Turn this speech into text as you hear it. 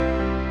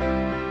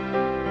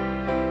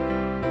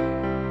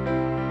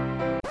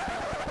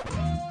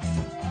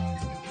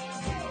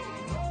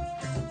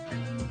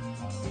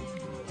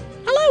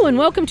and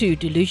welcome to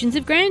Delusions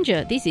of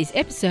Grandeur. This is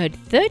episode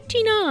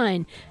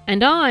 39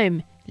 and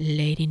I'm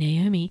Lady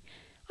Naomi.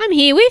 I'm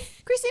here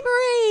with Chrissy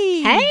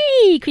Marie.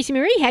 Hey, Chrissy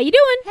Marie, how you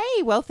doing?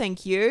 Hey, well,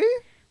 thank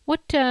you.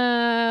 What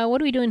are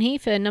we doing here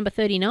for number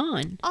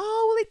 39?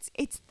 Oh, well,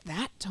 it's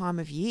that time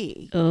of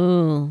year.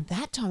 Oh.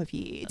 That time of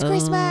year. It's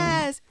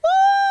Christmas.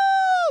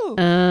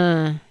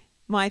 Woo!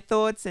 My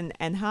thoughts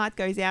and heart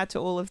goes out to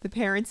all of the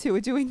parents who are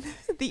doing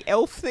the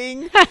elf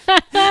thing.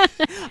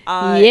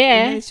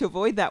 Yeah. To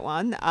avoid that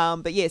one.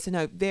 But yeah, so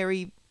no,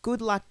 very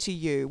good luck to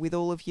you with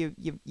all of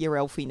your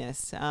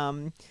elfiness.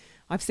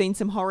 I've seen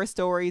some horror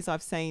stories.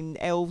 I've seen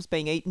elves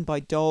being eaten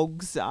by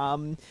dogs.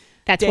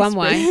 That's one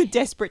way.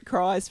 Desperate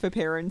cries for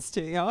parents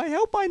to,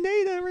 help, I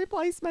need a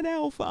replacement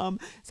elf.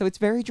 So it's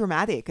very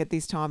dramatic at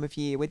this time of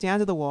year. We're down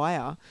to the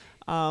wire.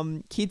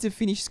 Kids have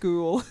finished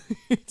school.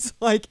 It's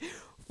like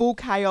full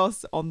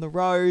chaos on the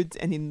roads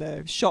and in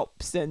the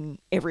shops and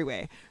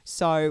everywhere.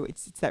 So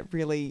it's that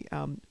really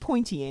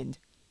pointy end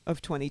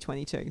of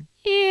 2022.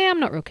 Yeah, I'm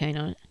not real keen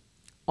on it.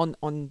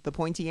 On the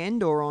pointy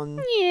end or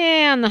on...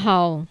 Yeah, on the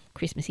whole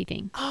Christmassy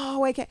thing.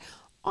 Oh, okay.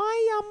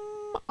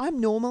 I'm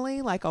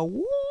normally like, I've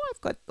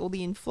got all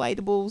the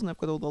inflatables and I've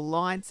got all the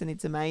lights and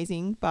it's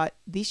amazing. But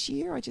this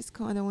year I just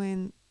kind of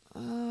went,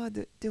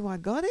 do I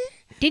got it?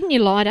 Didn't you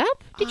light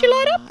up? Did you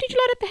light up? Did you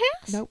light up the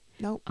house? Nope.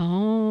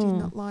 Oh. Did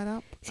not light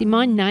up. See,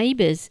 my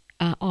neighbours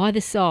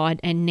either side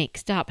and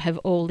next up have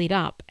all lit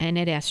up. And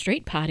at our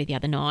street party the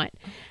other night,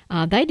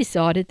 they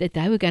decided that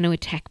they were going to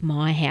attack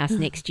my house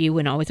next year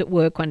when I was at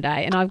work one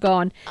day. And I've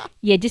gone,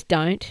 yeah, just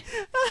don't.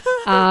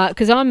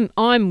 Because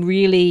I'm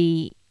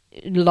really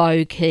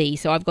low key.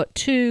 So I've got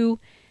two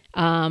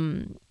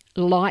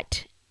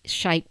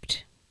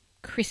light-shaped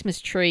Christmas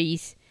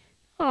trees,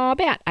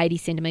 about 80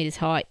 centimetres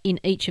high in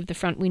each of the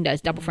front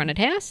windows, double-fronted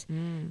house.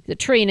 The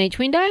tree in each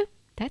window.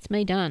 That's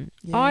me done.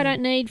 Yeah. I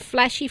don't need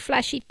flashy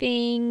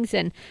things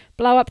and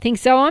blow up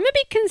things. So I'm a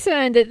bit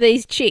concerned that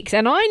these chicks,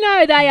 and I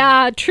know they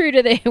are true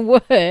to their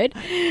word,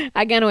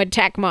 are going to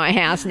attack my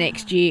house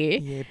next year.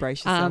 Yeah,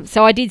 brace yourself.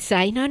 So I did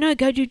say, no,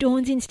 go do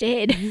Dawn's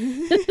instead.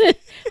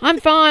 I'm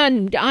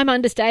fine. I'm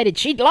understated.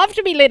 She'd love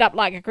to be lit up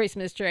like a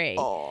Christmas tree.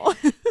 Oh.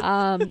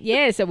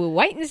 So we'll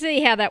wait and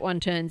see how that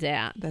one turns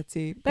out. That's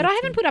it. But I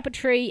haven't put up a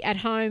tree at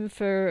home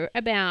for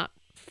about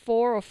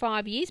 4 or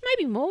 5 years,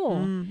 maybe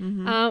more.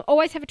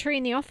 Always have a tree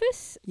in the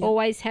office. Yep.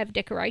 Always have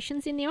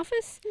decorations in the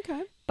office.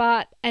 Okay.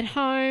 But at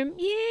home,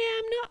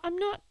 I'm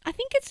not. I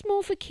think it's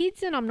more for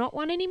kids, and I'm not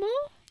one anymore.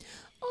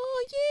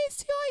 Oh, yeah.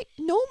 See, I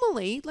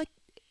normally, like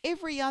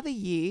every other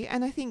year,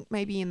 and I think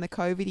maybe in the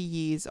COVID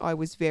years, I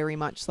was very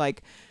much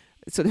like,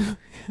 sort of,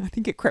 I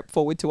think it crept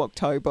forward to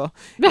October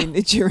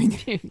during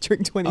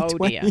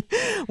 2020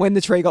 when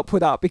the tree got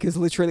put up, because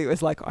literally it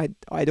was like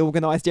I'd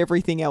organised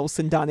everything else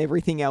and done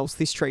everything else.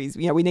 This tree's,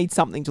 we need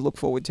something to look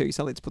forward to,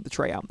 so let's put the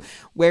tree up.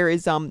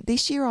 Whereas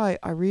this year I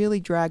really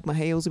dragged my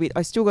heels a bit.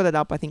 I still got it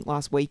up, I think,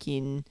 last week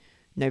in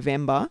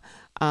November.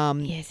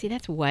 See,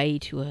 that's way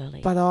too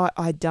early. But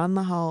I'd done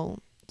the whole,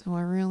 do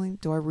I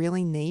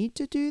really need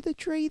to do the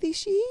tree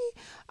this year?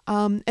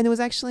 And it was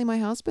actually my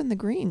husband, the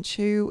Grinch,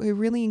 who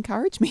really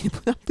encouraged me to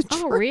put up the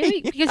tree. Oh,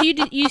 really? Because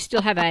you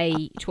still have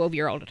a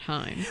 12-year-old at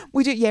home.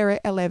 We do,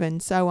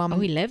 11. So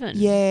 11.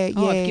 Yeah.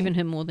 I've given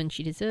her more than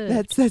she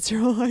deserved. That's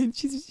right.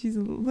 She's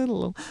a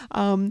little.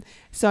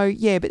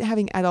 But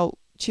having adult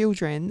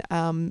children,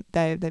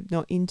 they're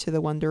not into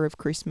the wonder of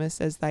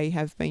Christmas as they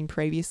have been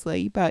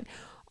previously. But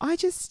I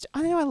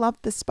love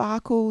the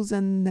sparkles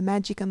and the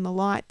magic and the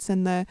lights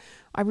I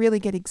really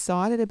get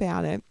excited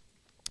about it.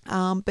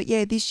 But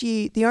yeah, this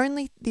year, the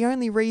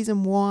only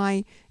reason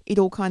why it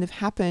all kind of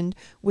happened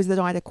was that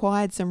I'd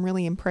acquired some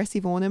really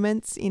impressive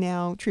ornaments in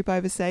our trip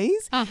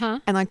overseas.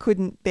 And I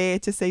couldn't bear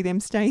to see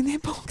them stay in their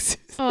boxes.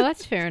 Oh,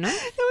 that's fair enough.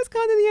 That was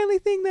kind of the only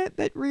thing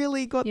that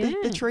really got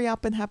the tree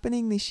up and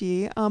happening this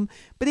year.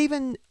 But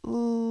even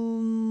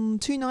 2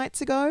 nights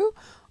ago,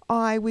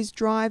 I was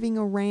driving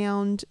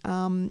around,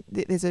 in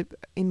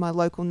my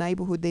local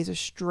neighbourhood, there's a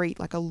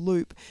street, like a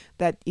loop,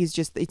 that is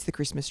it's the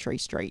Christmas tree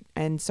street.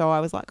 And so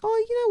I was like,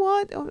 you know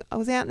what? I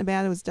was out and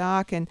about, it was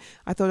dark, and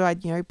I thought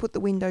I'd, put the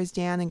windows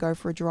down and go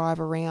for a drive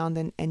around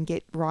and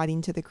get right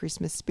into the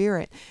Christmas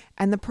spirit.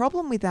 And the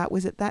problem with that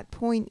was at that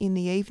point in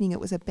the evening, it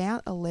was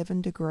about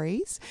 11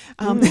 degrees.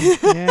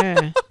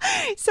 Yeah.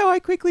 So I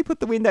quickly put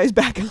the windows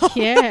back up.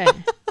 Yeah. And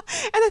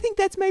I think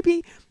that's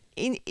maybe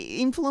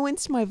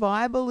influenced my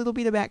vibe a little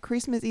bit about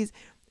Christmas. Is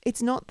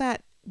it's not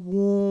that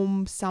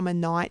warm summer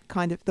night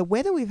kind of. The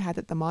weather we've had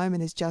at the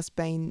moment has just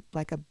been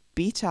like a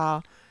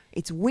bitter.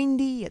 It's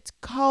windy, it's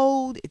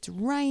cold, it's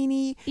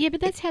rainy. Yeah,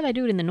 but that's how they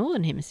do it in the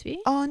Northern Hemisphere.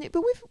 Oh,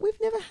 but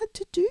we've never had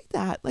to do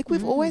that. Like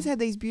we've always had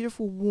these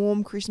beautiful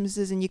warm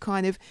Christmases, and you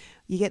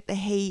get the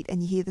heat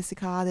and you hear the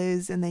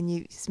cicadas, and then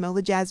you smell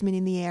the jasmine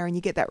in the air, and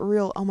you get that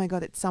real, oh my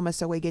God, it's summer,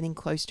 so we're getting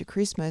close to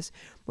Christmas.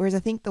 Whereas I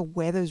think the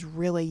weather's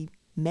really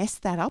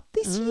messed that up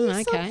this year.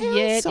 Okay. Somehow.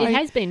 Yeah, So, it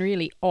has been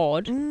really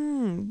odd.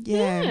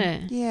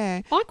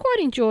 Yeah. I quite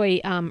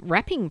enjoy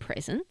wrapping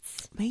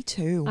presents. Me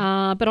too.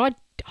 But I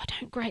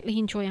don't greatly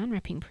enjoy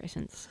unwrapping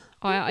presents.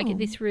 I get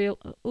this real,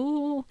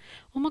 oh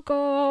my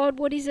God,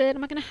 what is it?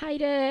 Am I going to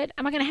hate it?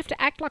 Am I going to have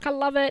to act like I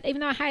love it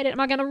even though I hate it? Am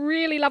I going to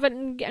really love it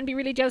and be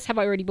really jealous? Have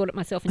I already bought it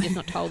myself and just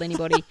not told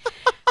anybody?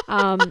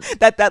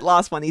 That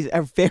last one is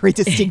a very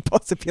distinct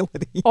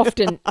possibility.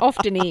 often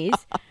is.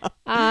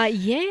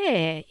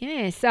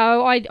 Yeah.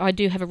 So I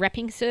do have a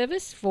wrapping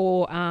service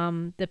for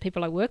the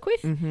people I work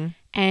with,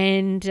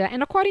 and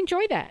I quite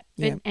enjoy that.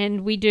 Yeah.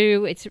 And we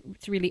do. It's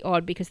really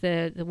odd because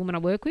the woman I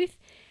work with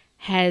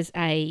has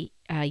a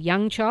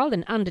young child,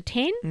 an under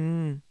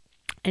 10,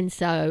 and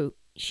so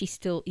she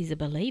still is a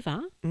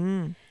believer.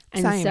 And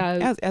Same.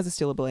 so Ours is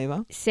still a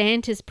believer.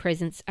 Santa's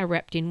presents are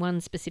wrapped in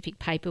one specific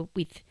paper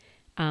with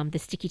the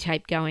sticky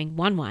tape going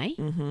one way,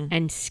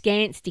 and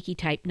scant sticky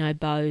tape, no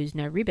bows,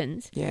 no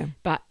ribbons. Yeah.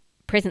 But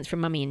presents from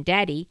Mummy and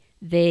Daddy,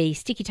 the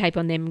sticky tape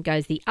on them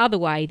goes the other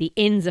way. The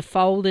ends are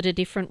folded a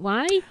different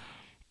way,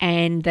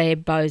 and they're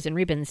bows and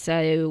ribbons,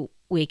 so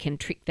we can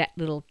trick that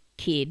little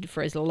kid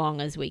for as long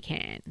as we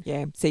can.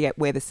 Yeah. So, yeah,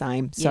 we're the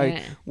same. So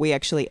we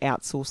actually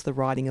outsource the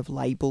writing of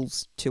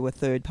labels to a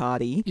third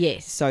party.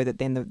 Yes. So that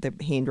then the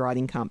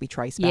handwriting can't be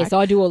traced back. Yes,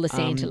 I do all the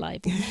Santa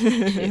labels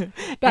too.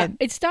 But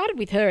it started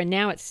with her, and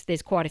now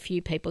there's quite a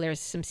few people. There are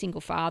some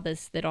single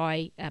fathers that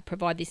I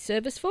provide this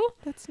service for.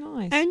 That's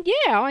nice. And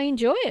yeah, I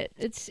enjoy it.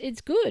 It's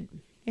good.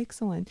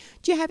 Excellent.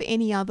 Do you have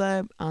any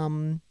other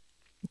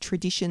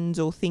traditions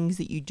or things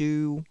that you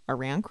do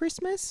around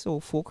Christmas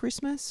or for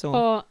Christmas?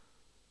 Or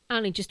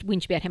only just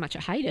whinge about how much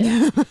I hate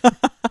it.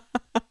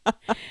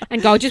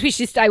 And go, I just wish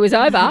this day was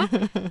over.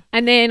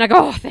 And then I go,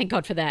 oh, thank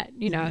God for that.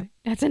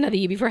 That's another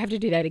year before I have to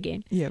do that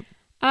again. Yep.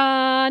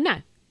 No.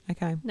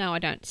 Okay. No, I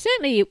don't.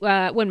 Certainly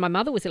when my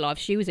mother was alive,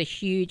 she was a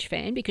huge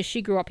fan because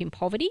she grew up in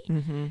poverty.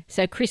 Mm-hmm.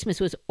 So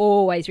Christmas was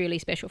always really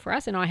special for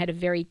us, and I had a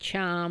very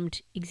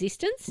charmed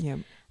existence. Yep.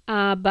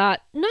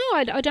 But no,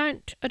 I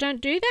don't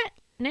do that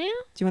now.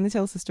 Do you want to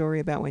tell us a story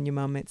about when your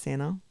mum met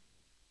Santa?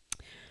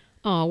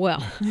 Oh,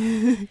 well.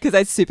 Because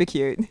that's super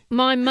cute.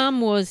 My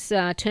mum was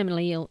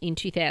terminally ill in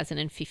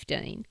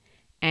 2015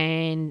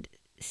 and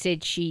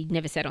said she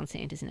never sat on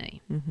Santa's knee.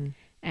 Mm-hmm.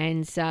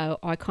 And so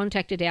I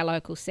contacted our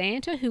local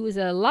Santa, who was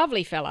a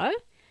lovely fellow,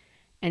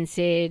 and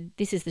said,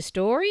 this is the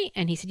story.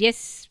 And he said,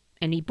 yes.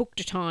 And he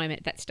booked a time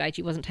at that stage.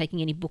 He wasn't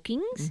taking any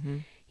bookings. Mm-hmm.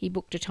 He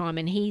booked a time,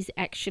 and he's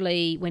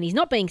actually, when he's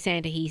not being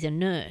Santa, he's a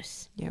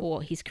nurse,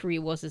 or his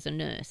career was as a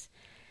nurse.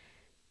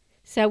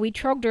 So we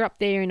trogged her up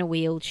there in a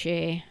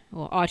wheelchair,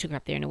 or I took her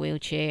up there in a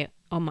wheelchair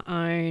on my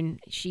own.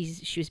 She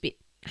was a bit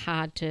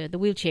hard the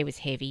wheelchair was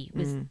heavy.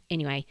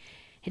 Anyway,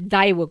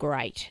 they were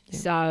great.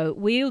 Yep. So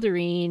wheeled her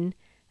in,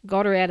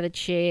 got her out of the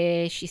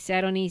chair. She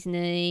sat on his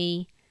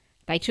knee.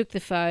 They took the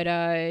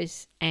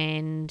photos,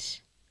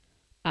 and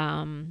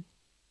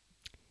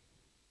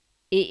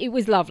it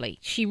was lovely.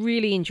 She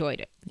really enjoyed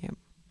it. Yep.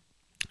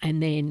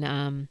 And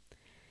then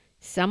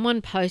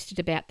someone posted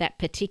about that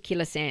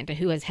particular Santa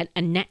who has had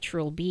a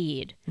natural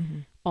beard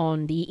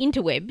on the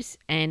interwebs,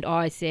 and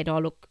I said, oh,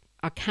 look,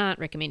 I can't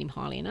recommend him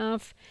highly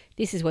enough.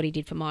 This is what he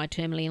did for my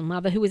terminally ill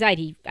mother, who was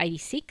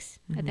 86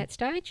 at that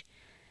stage,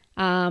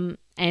 and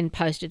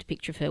posted a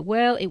picture of her.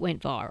 Well, it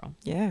went viral.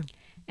 Yeah.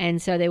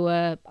 And so there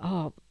were,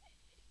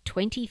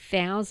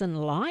 20,000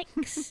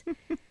 likes,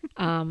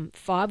 5,000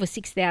 or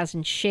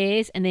 6,000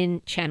 shares, and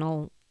then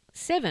Channel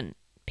 7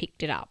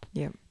 picked it up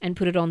and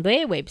put it on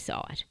their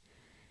website.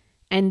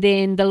 And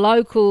then the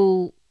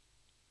local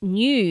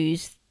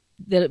news,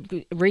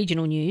 the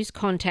regional news,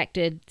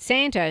 contacted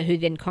Santa, who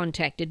then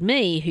contacted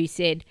me, who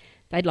said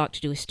they'd like to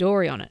do a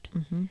story on it.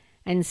 Mm-hmm.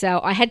 And so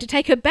I had to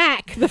take her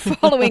back the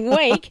following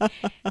week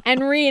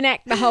and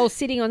reenact the whole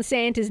sitting on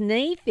Santa's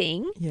knee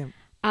thing. Yeah.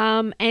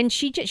 And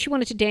she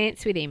wanted to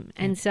dance with him.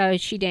 And so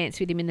she danced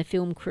with him, and the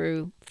film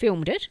crew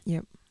filmed it.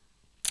 Yep.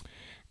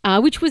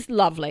 Which was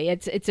lovely.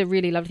 It's a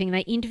really lovely thing.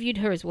 They interviewed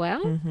her as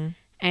well. Mm-hmm.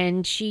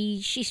 And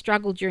she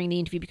struggled during the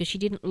interview because she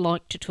didn't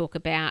like to talk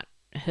about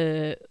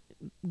her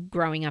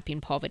growing up in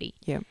poverty.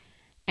 Yeah.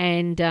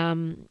 And,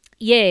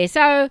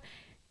 so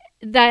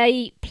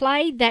they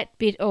played that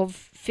bit of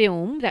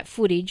film, that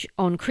footage,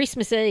 on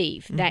Christmas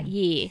Eve that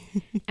year.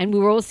 And we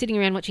were all sitting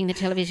around watching the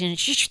television, and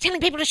she's telling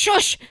people to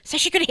shush so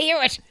she could hear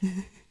it.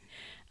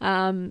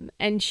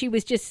 And she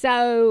was just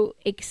so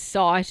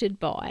excited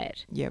by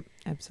it. Yep,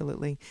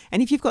 absolutely.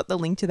 And if you've got the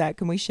link to that,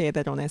 can we share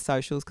that on our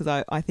socials?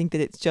 Because I think that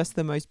it's just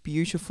the most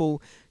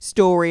beautiful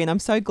story, and I'm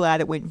so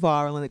glad it went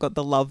viral and it got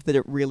the love that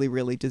it really,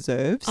 really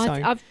deserves. So,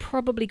 I've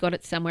probably got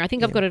it somewhere. I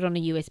think I've got it on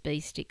a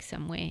USB stick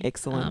somewhere.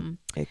 Excellent.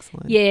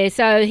 Excellent. Yeah,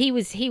 so he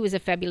was a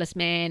fabulous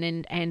man,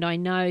 and I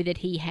know that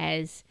he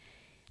has,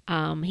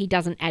 he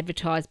doesn't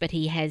advertise, but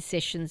he has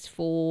sessions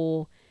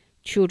for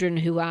children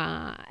who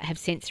have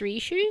sensory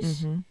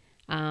issues.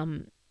 Mm-hmm.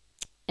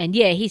 And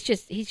yeah, he's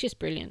just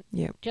brilliant.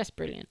 Yeah, just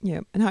brilliant.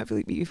 Yeah, and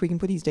hopefully if we can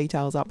put his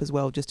details up as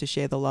well, just to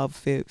share the love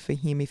for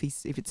him if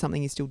it's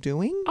something he's still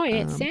doing. Oh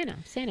yeah, it's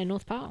Santa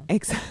North Pole.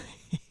 Excellent.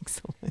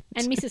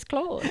 And Mrs.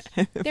 Claus.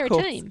 They're a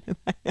team.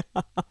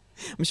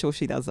 I'm sure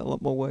she does a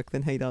lot more work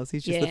than he does.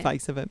 He's just the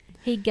face of it.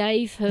 He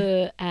gave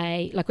her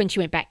when she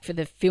went back for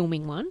the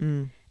filming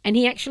one, and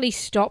he actually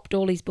stopped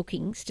all his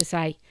bookings to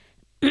say,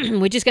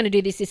 we're just going to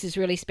do this. This is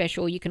really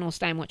special. You can all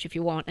stay and watch if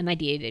you want. And they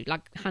did.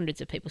 Like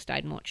hundreds of people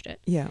stayed and watched it.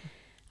 Yeah.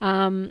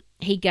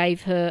 He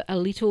gave her a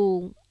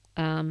little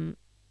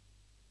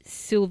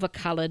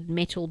silver-coloured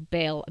metal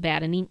bell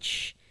about an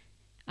inch,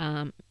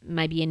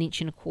 maybe an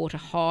inch and a quarter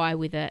high.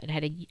 It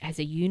has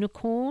a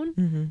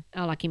unicorn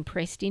like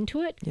impressed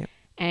into it. Yep.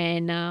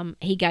 And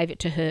he gave it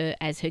to her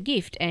as her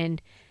gift.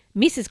 And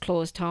Mrs.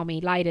 Claus told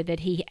me later that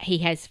he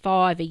has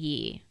 5 a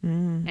year,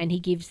 and he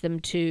gives them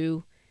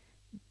to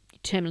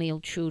terminally ill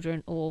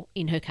children, or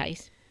in her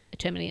case, a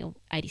terminally ill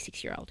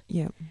 86-year-old.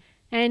 Yeah.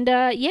 And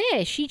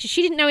she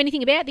didn't know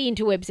anything about the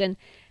interwebs,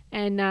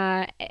 and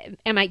our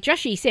mate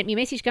Joshy sent me a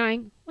message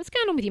going, "What's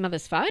going on with your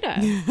mother's photo?"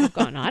 I've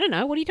gone, "I don't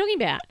know. What are you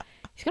talking about?"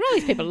 He's got all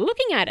these people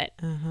looking at it,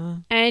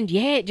 and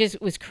it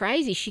just was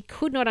crazy. She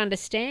could not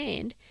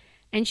understand.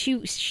 And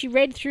she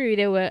read through,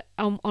 there were,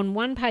 on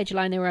one page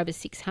alone, there were over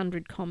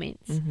 600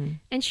 comments.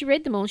 And she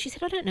read them all and she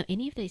said, "I don't know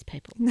any of these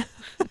people."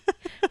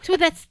 So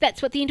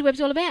that's what the interweb's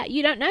all about.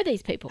 You don't know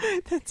these people.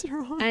 That's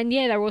right. And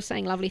they were all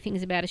saying lovely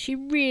things about her. She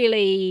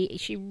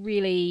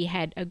really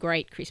had a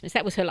great Christmas.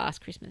 That was her last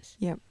Christmas.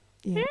 Yep.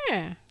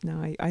 Yeah.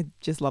 No, I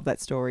just love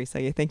that story.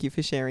 So, thank you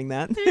for sharing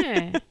that.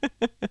 Yeah.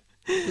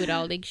 Good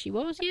old egg she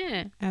was,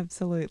 yeah.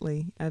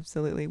 Absolutely.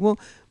 Well,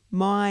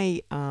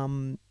 my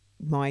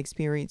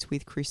experience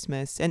with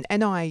Christmas, and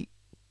I,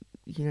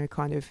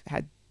 kind of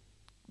had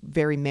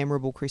very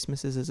memorable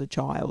Christmases as a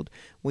child.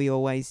 We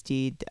always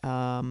did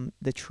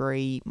the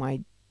tree.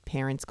 My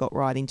parents got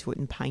right into it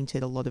and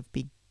painted a lot of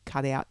big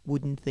cutout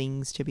wooden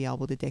things to be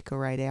able to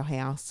decorate our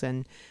house,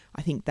 and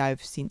I think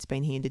they've since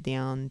been handed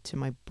down to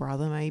my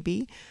brother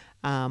maybe.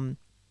 I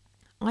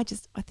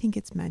think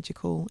it's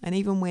magical, and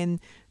even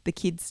when the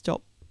kids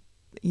stop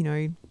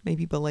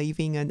maybe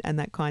believing and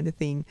that kind of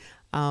thing,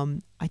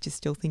 I just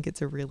still think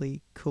it's a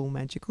really cool,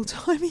 magical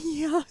time of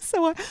year.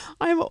 So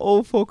I'm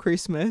all for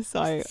Christmas.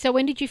 So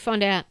when did you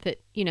find out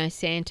that,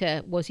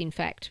 Santa was in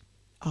fact?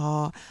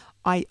 I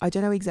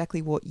don't know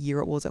exactly what year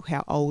it was or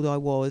how old I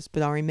was,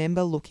 but I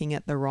remember looking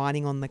at the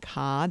writing on the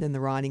card and the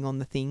writing on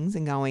the things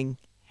and going,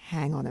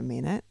 hang on a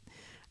minute.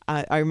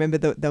 I remember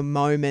the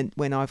moment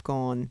when I've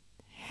gone,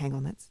 hang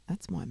on,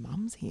 that's my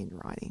mum's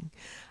handwriting.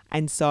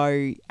 And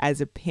so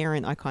as a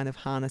parent, I kind of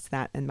harnessed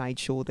that and made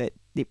sure that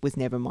it was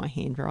never my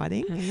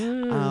handwriting.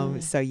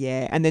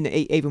 And then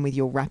even with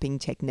your wrapping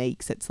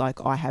techniques, it's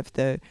like I have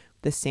the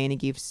Santa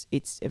gifts.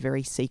 It's a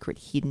very secret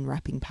hidden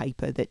wrapping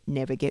paper that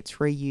never gets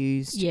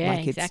reused. Yeah,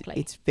 exactly.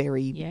 It's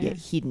very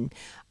hidden.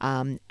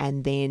 And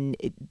then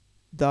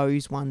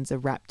those ones are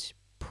wrapped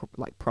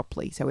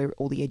properly. So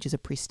all the edges are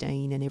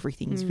pristine and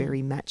everything's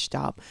very matched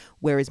up.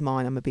 Whereas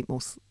mine, I'm a bit more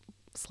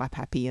slap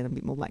happy and a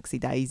bit more laxy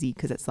daisy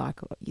because it's like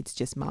it's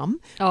just mum.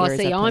 Oh,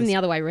 see, I'm the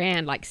other way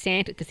around, like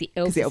Santa, because the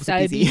elves are so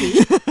busy.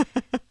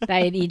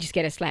 You just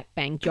get a slap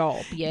bang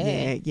job.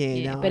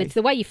 Yeah. No. But it's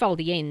the way you fold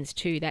the ends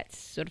too. That's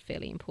sort of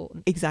fairly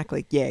important.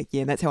 Exactly. Yeah.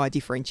 And that's how I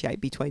differentiate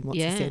between what's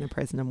a Santa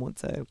present and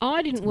what's a.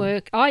 I did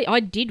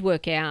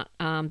work out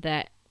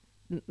that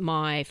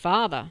my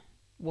father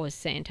was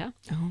Santa.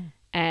 Oh.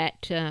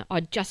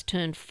 I'd just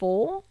turned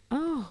 4.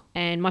 Oh.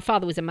 And my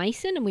father was a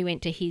Mason, and we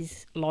went to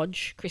his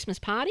lodge Christmas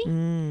party.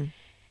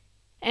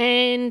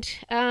 And,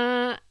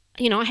 I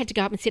had to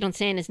go up and sit on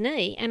Santa's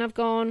knee, and I've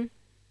gone,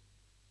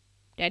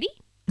 "Daddy?"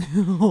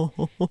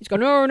 He's gone,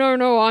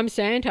 no, I'm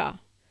Santa.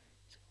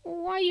 So,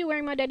 why are you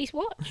wearing my daddy's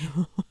watch?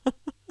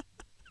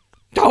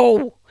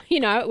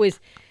 It was,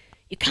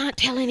 you can't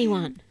tell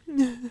anyone.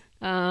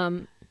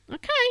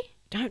 Okay,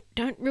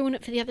 don't ruin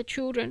it for the other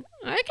children.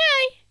 Okay.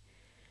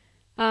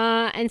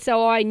 And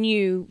so I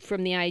knew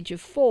from the age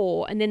of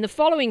 4. And then the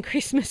following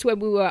Christmas, when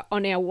we were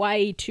on our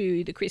way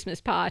to the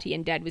Christmas party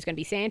and Dad was going to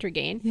be Santa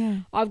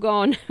again, I've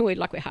gone, we're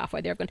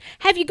halfway there, I've gone,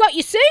 "Have you got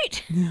your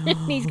suit?" And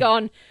he's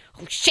gone,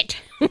 "Oh, shit."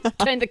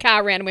 Turned the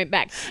car around and went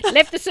back.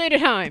 Left the suit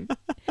at home.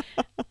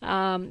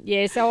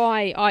 So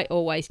I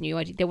always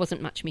knew there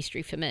wasn't much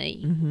mystery for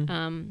me.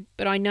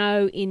 But I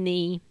know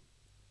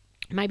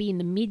maybe in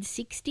the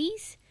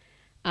mid-60s,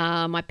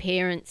 my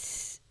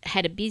parents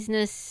had a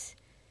business.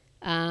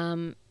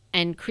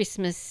 And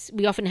Christmas,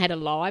 we often had a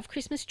live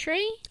Christmas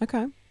tree.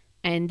 Okay.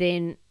 And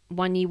then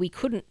one year we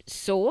couldn't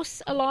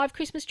source a live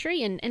Christmas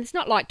tree. And it's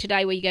not like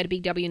today where you go to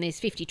Big W and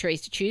there's 50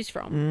 trees to choose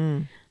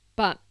from.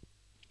 But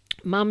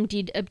Mum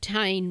did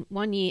obtain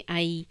one year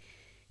a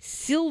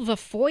silver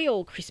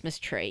foil Christmas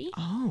tree.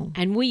 Oh.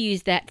 And we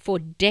used that for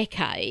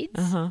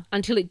decades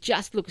until it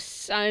just looked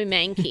so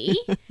manky.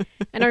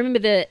 And I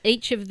remember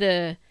each of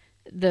the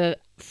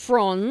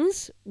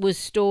fronds was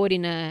stored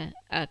in a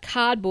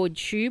cardboard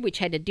tube which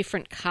had a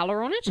different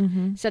colour on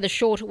it. So the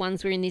shorter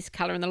ones were in this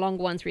colour and the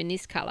longer ones were in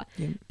this colour.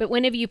 But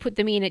whenever you put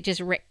them in, it just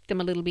wrecked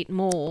them a little bit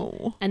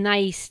more. And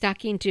they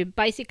stuck into,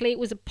 basically it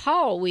was a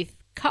pole with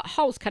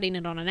holes cut in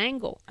it on an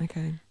angle.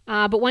 Okay.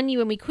 But one year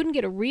when we couldn't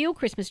get a real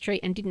Christmas tree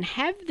and didn't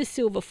have the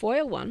silver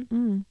foil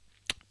one,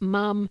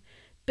 Mum,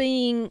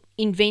 being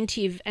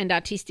inventive and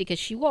artistic as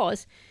she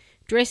was,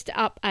 dressed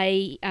up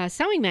a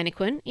sewing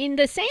mannequin in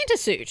the Santa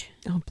suit.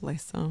 Oh,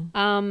 bless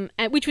her.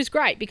 Which was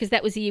great because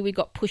that was the year we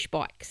got push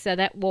bikes. So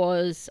I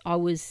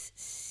was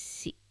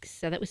 6.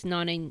 So that was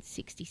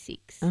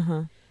 1966.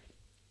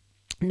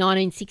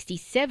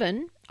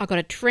 1967, I got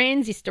a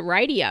transistor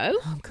radio.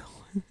 Oh, God.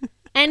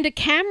 And a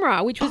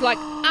camera, which was like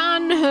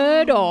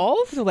unheard of.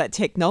 Look at all that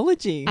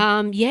technology.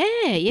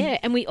 Yeah.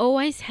 And we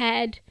always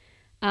had,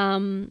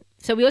 so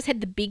we always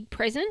had the big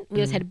present. We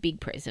always had a big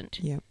present.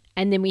 Yeah.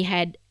 And then we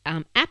had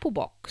Apple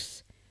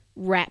Box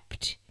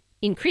wrapped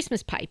in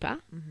Christmas paper.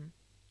 Mm-hmm.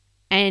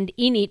 And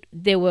in it,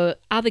 there were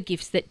other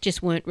gifts that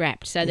just weren't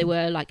wrapped. So there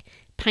were like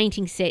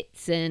painting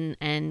sets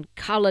and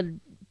coloured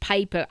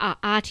paper,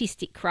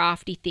 artistic,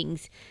 crafty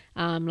things.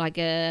 I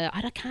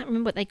can't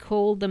remember what they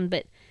called them,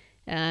 but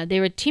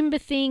they're a timber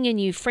thing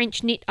and you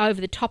French knit over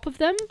the top of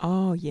them.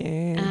 Oh,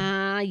 yeah.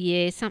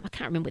 I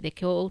can't remember what they're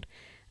called.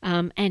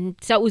 And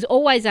so it was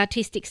always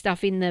artistic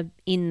stuff in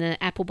the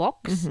Apple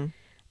Box. Mm-hmm.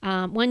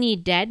 One year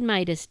Dad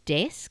made us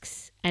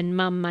desks and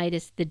Mum made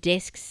us the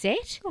desk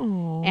set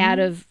out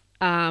of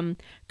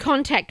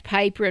contact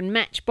paper and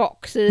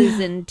matchboxes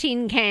and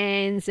tin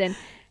cans and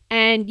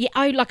yeah,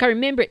 I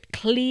remember it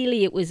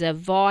clearly. It was a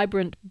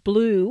vibrant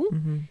blue.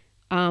 Mm-hmm.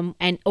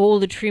 And all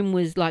the trim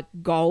was like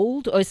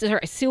gold,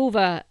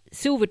 silver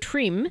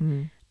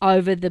trim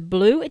over the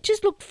blue. It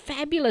just looked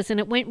fabulous, and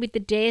it went with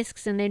the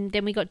desks, and then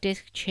we got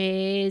desk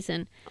chairs,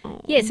 and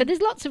so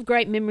there's lots of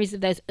great memories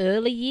of those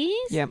early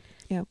years.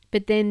 Yep.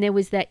 But then there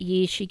was that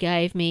year she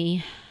gave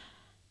me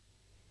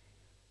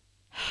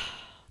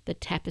the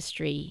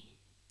tapestry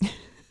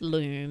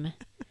loom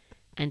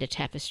and a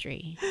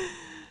tapestry,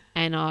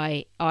 and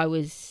I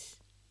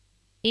was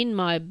in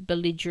my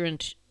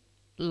belligerent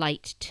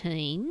late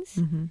teens,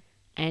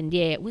 and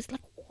it was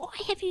like, why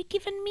have you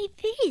given me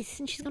this?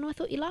 And she's gone, I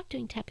thought you liked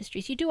doing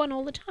tapestries. You do one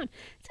all the time.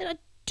 I said,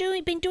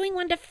 I've been doing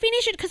one to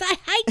finish it because I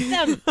hate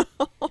them.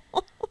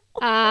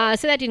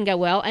 So that didn't go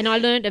well, and I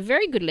learned a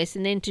very good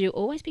lesson then to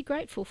always be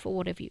grateful for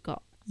whatever you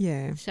got.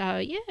 Yeah. So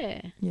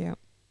yeah.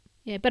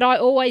 But I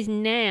always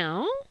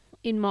now,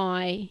 in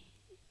my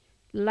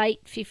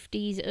late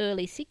 50s,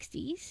 early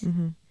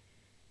 60s,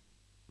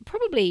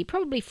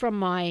 probably from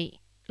my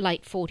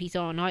late 40s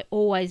on, I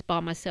always buy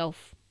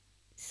myself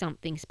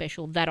something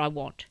special that I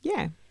want.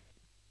 Yeah.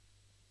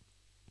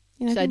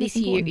 So this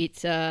year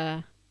it's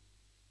I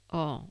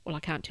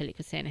can't tell you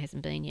because Santa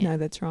hasn't been yet. No,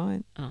 that's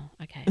right. Oh,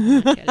 okay. I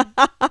won't tell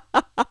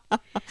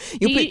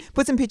you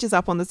put some pictures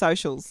up on the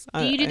socials.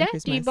 Do you do that?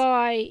 Christmas.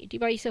 Do you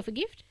buy yourself a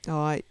gift?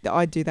 Oh,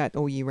 I do that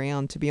all year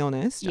round, to be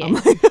honest. Yeah.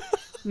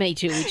 Me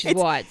too, which is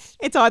why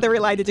it's either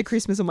related to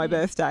Christmas or my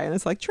birthday, and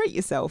it's like, treat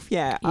yourself.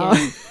 Yeah.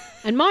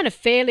 And mine are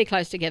fairly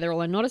close together,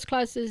 although not as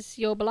close as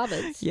your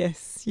beloved's.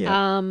 Yes.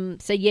 Yeah.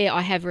 So yeah,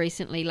 I have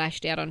recently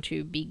lashed out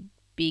onto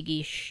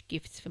big-ish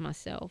gifts for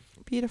myself.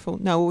 Beautiful.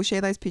 No, we'll share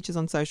those pictures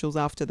on socials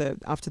after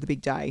the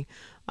big day.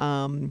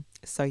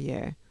 So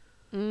yeah.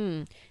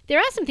 There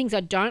are some things I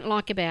don't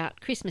like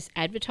about Christmas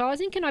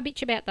advertising. Can I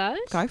bitch about those?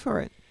 Go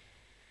for it.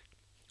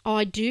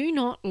 I do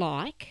not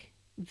like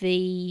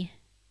the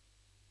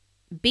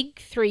big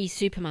three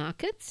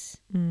supermarkets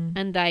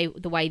and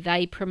the way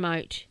they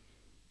promote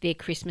their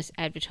Christmas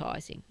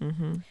advertising.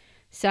 Mm-hmm.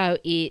 So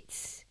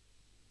it's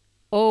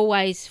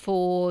always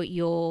for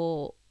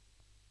your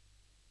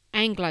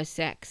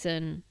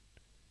Anglo-Saxon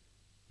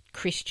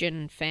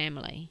Christian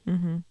family.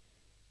 Mm-hmm.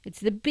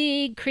 It's the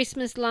big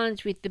Christmas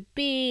lunch with the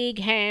big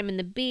ham and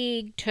the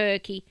big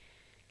turkey.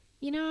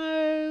 You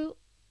know,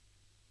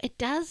 it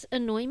does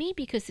annoy me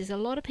because there's a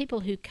lot of people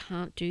who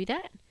can't do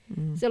that.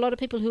 There's a lot of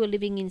people who are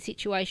living in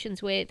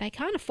situations where they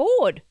can't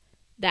afford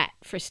that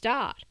for a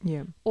start.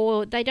 Yeah.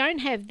 Or they don't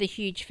have the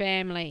huge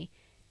family.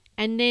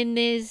 And then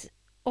there's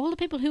all the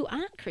people who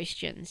aren't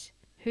Christians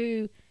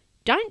who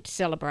don't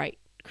celebrate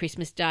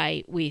Christmas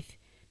Day with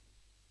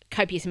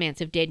copious amounts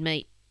of dead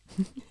meat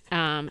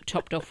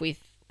topped off with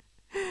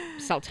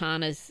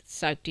sultanas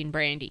soaked in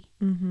brandy.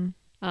 Mm-hmm.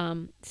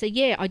 So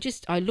yeah,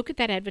 I look at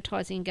that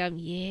advertising and go,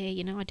 yeah,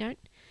 you know, I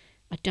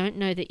don't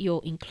know that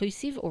you're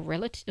inclusive or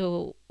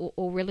relatively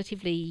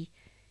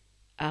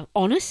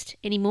honest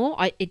anymore.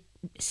 It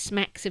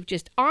smacks of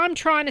just, I'm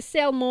trying to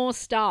sell more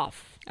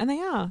stuff. And they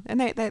are.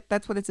 And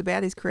that's what it's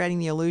about, is creating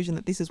the illusion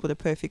that this is what a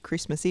perfect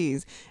Christmas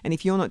is. And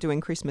if you're not doing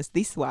Christmas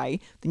this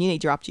way, then you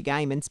need to up your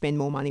game and spend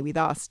more money with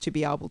us to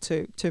be able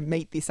to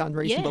meet this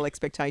unreasonable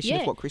expectation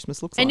of what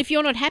Christmas looks like. And if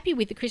you're not happy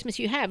with the Christmas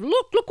you have,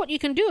 look what you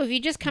can do if you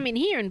just come in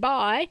here and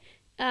buy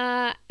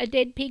a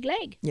dead pig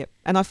leg. Yep.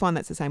 And I find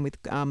that's the same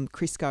with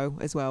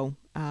Crisco as well.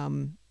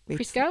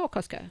 Crisco or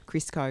Costco?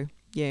 Crisco,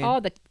 yeah. Oh,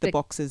 the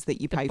boxes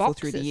that you pay for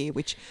through the year,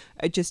 which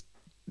are just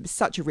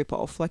such a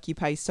rip-off. Like, you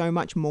pay so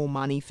much more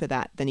money for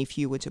that than if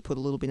you were to put a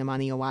little bit of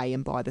money away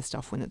and buy the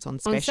stuff when it's on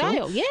special. On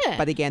sale, yeah.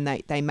 But again,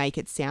 they make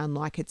it sound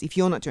like it's, if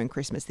you're not doing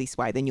Christmas this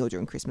way, then you're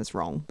doing Christmas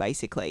wrong,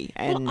 basically.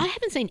 And I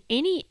haven't seen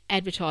any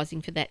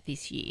advertising for that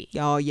this year.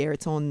 Oh, yeah,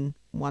 it's on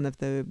one of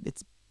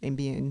it's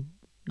NBN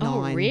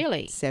 9,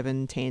 really?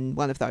 7, 10,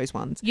 one of those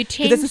ones.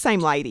 Because it's the same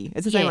lady.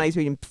 It's the same lady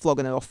who's been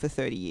flogging it off for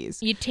 30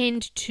 years. You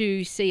tend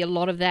to see a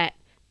lot of that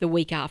the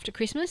week after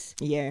Christmas.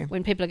 Yeah.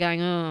 When people are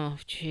going, oh,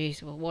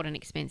 geez, well, what an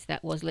expense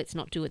that was. Let's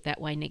not do it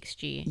that way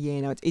next year. Yeah,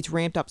 no, it's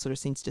ramped up sort of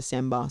since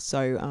December.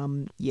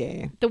 So,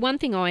 yeah. The one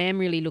thing I am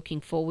really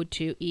looking forward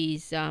to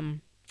is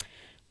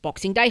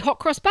Boxing Day hot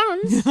cross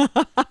buns.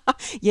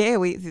 Yeah,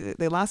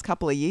 the last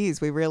couple of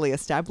years we really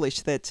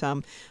established that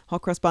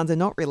hot cross buns are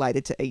not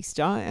related to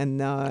Easter and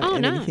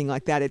anything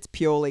like that. It's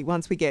purely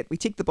once we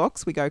tick the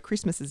box, we go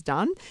Christmas is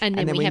done, and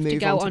then we have move to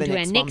go on to our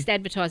next next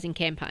advertising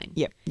campaign.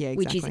 Yep, yeah,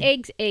 exactly. Which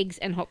is eggs,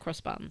 and hot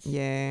cross buns.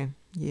 Yeah.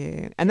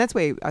 Yeah, and that's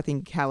where I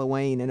think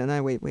Halloween, and I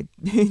know we're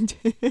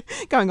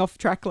going off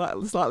track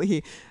slightly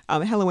here,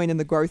 Halloween and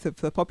the growth of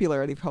the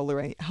popularity of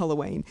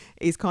Halloween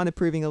is kind of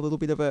proving a little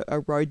bit of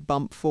a road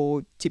bump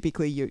for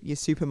typically your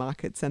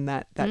supermarkets and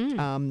that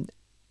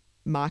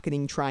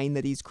marketing train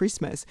that is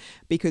Christmas,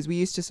 because we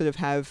used to sort of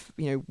have,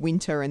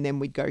 winter and then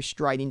we'd go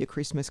straight into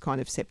Christmas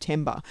kind of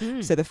September.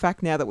 So the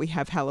fact now that we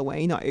have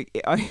Halloween, I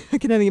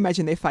can only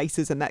imagine their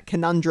faces and that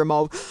conundrum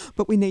of,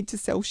 but we need to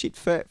sell shit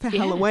for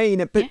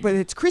Halloween, but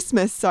it's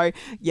Christmas. So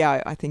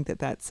yeah, I think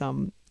that's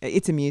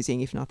it's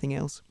amusing if nothing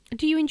else.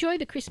 Do you enjoy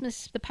the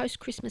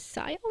post-Christmas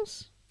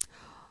sales?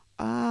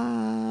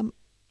 I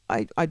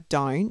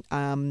don't.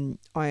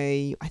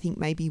 I think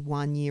maybe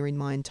 1 year in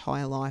my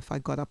entire life I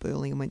got up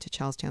early and went to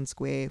Charlestown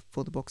Square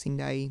for the Boxing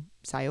Day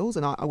sales,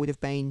 and I would have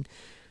been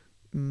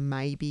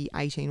maybe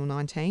 18 or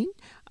 19.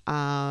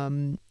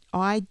 I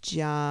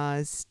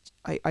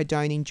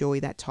don't enjoy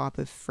that type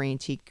of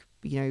frantic,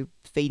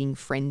 feeding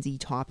frenzy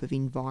type of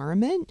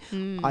environment.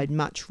 I'd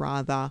much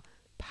rather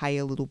pay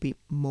a little bit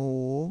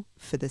more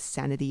for the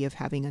sanity of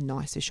having a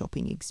nicer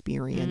shopping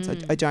experience.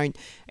 I don't,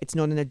 it's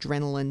not an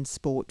adrenaline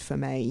sport for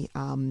me,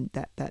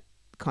 that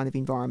kind of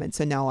environment.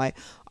 So no, I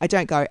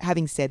don't go.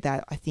 Having said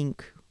that, I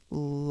think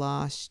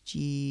last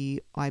year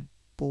I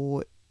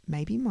bought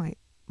maybe my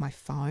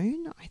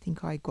phone. I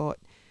think I got,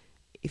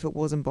 if it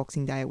wasn't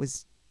Boxing Day, it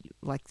was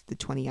like the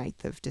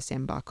 28th of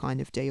December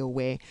kind of deal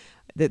where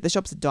the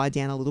shops had died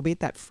down a little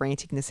bit. That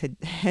franticness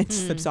had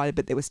subsided,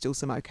 but there was still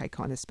some okay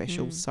kind of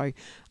specials. So,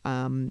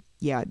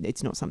 yeah,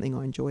 it's not something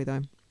I enjoy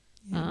though.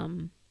 Yeah.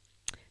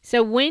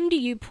 So when do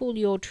you pull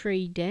your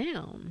tree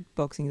down?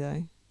 Boxing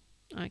Day.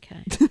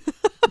 Okay.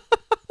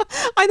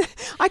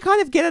 I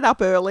kind of get it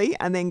up early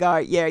and then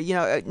go,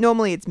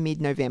 normally it's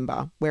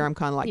mid-November where I'm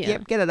kind of like,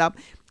 yep, get it up,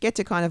 get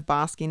to kind of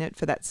bask in it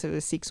for that sort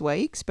of 6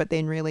 weeks. But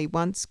then really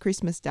once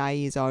Christmas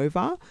Day is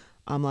over,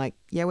 I'm like,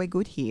 yeah, we're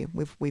good here.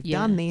 We've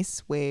done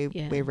this. We're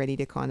ready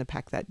to kind of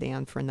pack that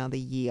down for another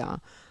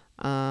year.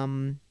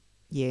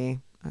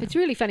 It's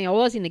really funny. I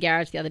was in the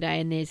garage the other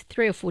day and there's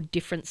 3 or 4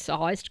 different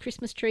sized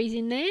Christmas trees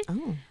in there.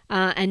 Oh.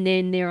 And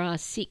then there are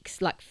 6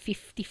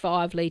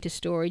 55-litre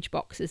storage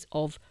boxes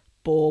of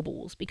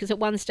baubles, because at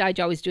one stage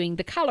I was doing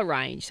the colour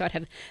range. So I'd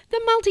have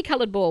the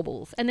multicoloured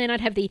baubles, and then I'd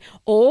have the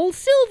all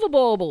silver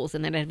baubles,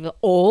 and then I'd have the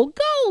all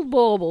gold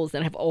baubles,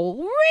 and I'd have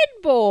all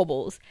red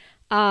baubles.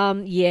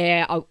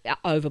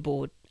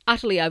 Overboard.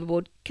 Utterly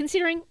overboard,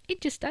 considering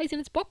it just stays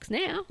in its box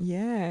now.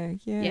 Yeah.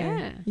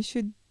 You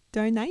should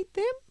donate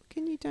them.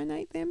 Can you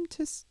donate them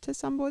to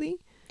somebody?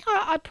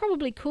 I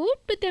probably could,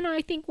 but then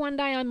I think one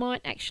day I might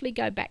actually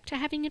go back to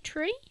having a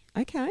tree.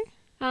 Okay.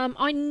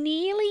 I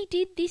nearly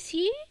did this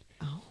year.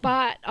 Oh.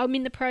 But I'm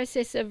in the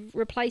process of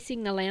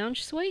replacing the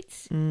lounge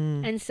suites,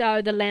 and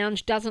so the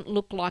lounge doesn't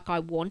look like I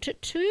want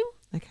it to.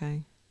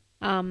 Okay.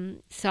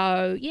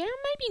 So yeah,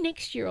 maybe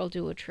next year I'll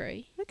do a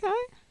tree. Okay.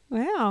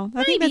 Wow.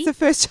 I think that's the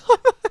first time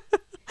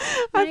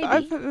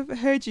I've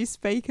heard you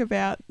speak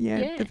about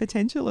the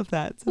potential of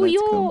that. So well,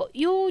 that's cool.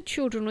 Your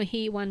children were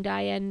here one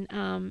day, and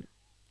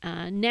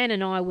Nan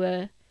and I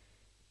were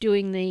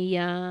doing the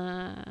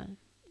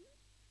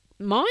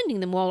minding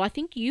them while I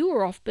think you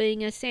were off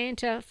being a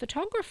Santa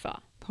photographer.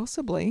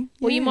 Possibly.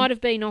 Or you might have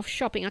been off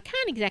shopping. I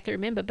can't exactly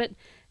remember, but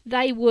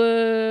they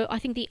were, I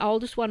think the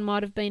oldest one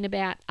might have been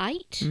about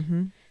 8.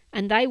 Mm-hmm.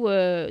 And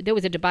there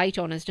was a debate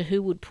on as to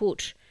who would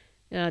put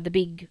the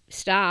big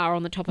star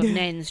on the top of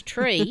Nan's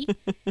tree.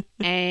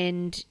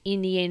 And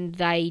in the end,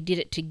 they did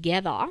it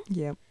together.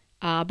 Yep.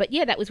 But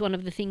yeah, that was one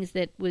of the things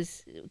that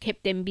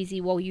kept them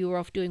busy while you were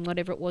off doing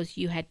whatever it was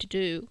you had to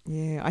do.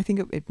 Yeah, I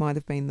think it might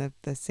have been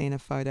the Santa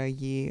photo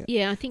year.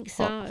 Yeah, I think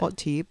so. Hot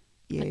tip.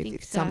 Yeah, if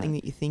it's something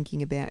that you're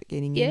thinking about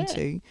getting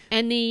into.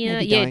 And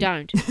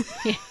don't.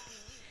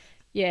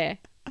 Yeah.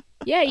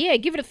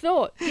 Give it a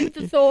thought. Give it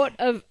the thought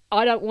of,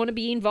 I don't want to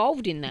be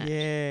involved in that.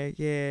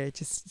 Yeah.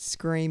 Just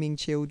screaming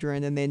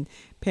children, and then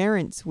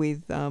parents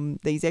with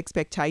these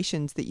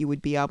expectations that you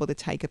would be able to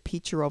take a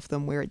picture of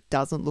them where it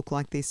doesn't look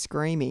like they're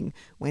screaming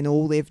when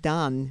all they've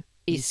done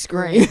is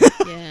scream.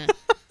 Yeah.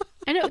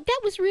 And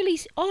that was really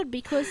odd,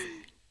 because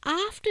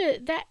after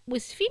that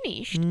was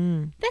finished,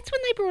 that's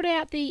when they brought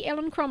out the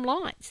Ellen Crom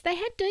lights. They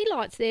had D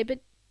lights there, but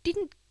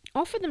didn't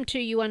offer them to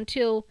you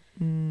until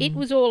it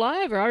was all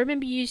over. I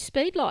remember you used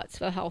speed lights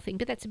for the whole thing,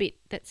 but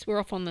we're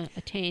off on a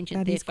tangent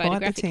that there is quite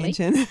the photographically.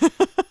 tangent.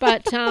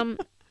 But I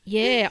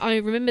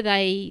remember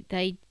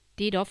they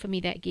did offer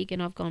me that gig,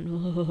 and I've gone,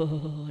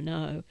 oh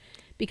no,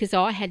 because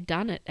I had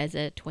done it as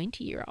a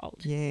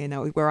 20-year-old. Yeah,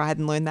 no, where I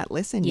hadn't learned that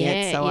lesson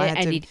yet. So I had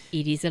and to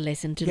it is a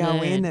lesson to go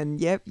learn. in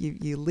and,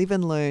 you live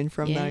and learn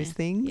from those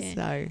things. Yeah.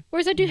 So,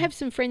 Whereas I do have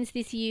some friends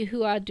this year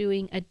who are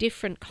doing a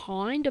different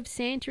kind of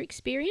Santa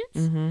experience.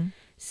 mm-hmm.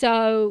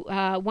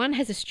 So one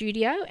has a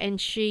studio and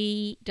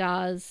she's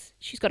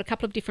got a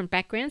couple of different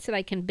backgrounds, so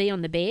they can be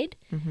on the bed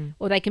Mm-hmm.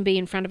 or they can be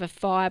in front of a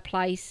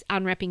fireplace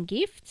unwrapping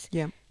gifts.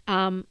 Yeah.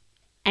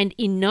 And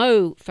in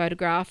no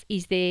photograph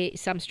is there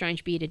some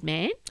strange bearded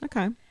man.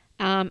 Okay.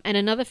 And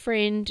another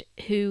friend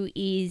who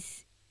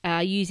is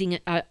using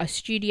a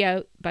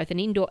studio, both an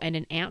indoor and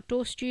an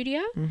outdoor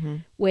studio, Mm-hmm.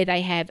 where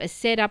they have a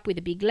setup with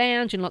a big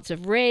lounge and lots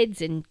of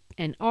reds and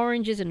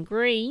oranges and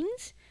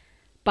greens,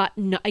 but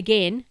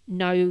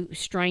no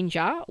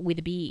stranger with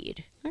a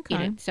beard. Okay.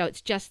 In it. So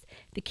it's just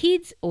the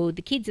kids or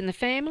the kids and the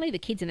family, the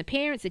kids and the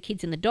parents, the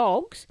kids and the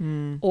dogs,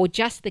 or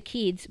just the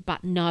kids,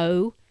 but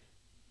no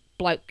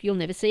bloke you'll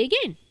never see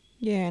again.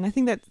 Yeah, and I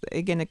think that,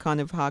 again, it kind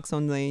of harks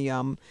on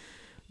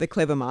the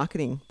clever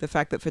marketing, the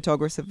fact that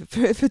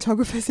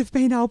photographers have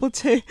been able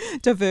to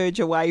diverge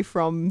away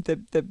from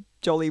the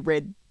jolly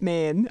red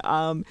man.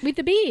 With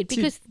the beard,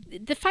 because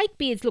the fake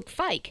beards look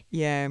fake.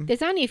 Yeah.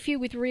 There's only a few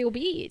with real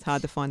beards. It's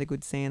hard to find a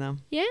good Santa.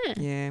 Yeah.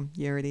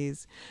 Yeah, it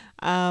is.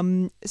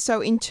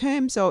 So in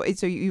terms of,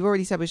 so you've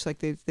already established like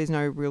there's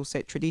no real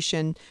set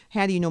tradition.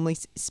 How do you normally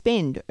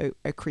spend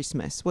a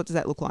Christmas? What does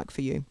that look like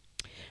for you?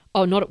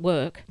 Oh, not at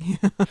work.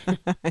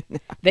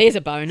 There's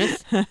a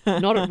bonus.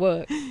 Not at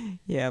work.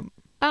 Yeah.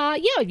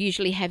 I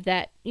usually have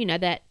that,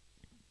 that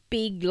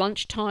big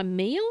lunchtime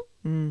meal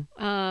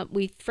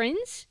with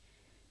friends,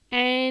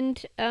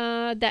 and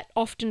that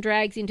often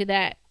drags into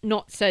that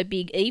not so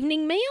big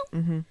evening meal.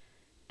 Mm-hmm.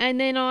 And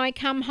then I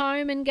come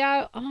home and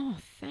go, oh,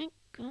 thank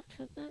God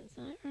for that. It's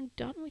over and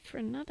done with for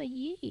another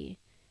year.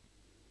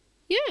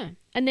 Yeah.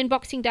 And then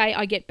Boxing Day,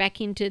 I get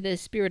back into the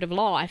spirit of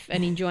life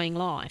and enjoying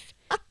life,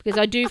 because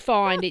I do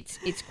find it's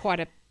quite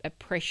a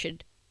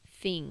pressured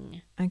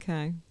thing.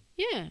 Okay.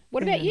 Yeah.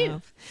 What Fair about you?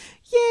 enough.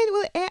 Yeah,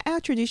 well, our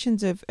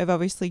traditions have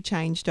obviously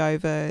changed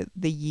over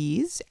the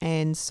years.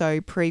 And so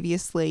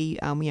previously,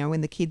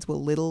 when the kids were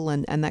little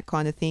and that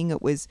kind of thing,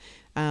 it was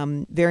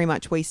very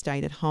much we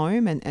stayed at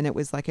home, and it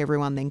was like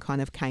everyone then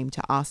kind of came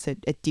to us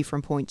at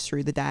different points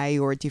through the day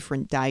or at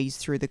different days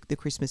through the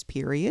Christmas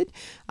period.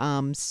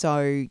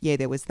 So, yeah,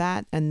 there was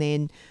that. And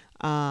then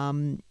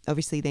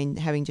obviously then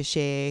having to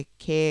share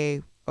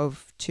care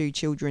of two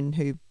children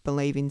who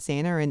believe in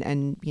Santa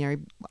and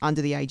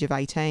under the age of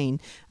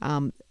 18,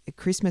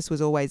 Christmas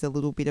was always a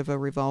little bit of a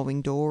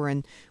revolving door,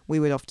 and we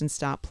would often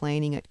start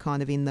planning it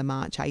kind of in the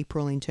March,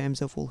 April in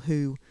terms of, well,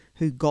 who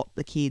got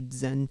the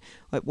kids and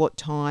at what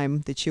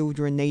time the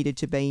children needed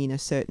to be in a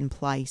certain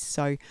place.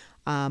 So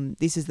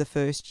this is the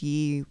first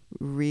year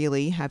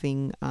really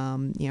having,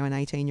 an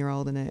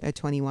 18-year-old and a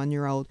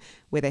 21-year-old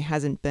where there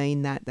hasn't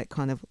been that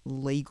kind of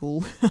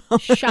legal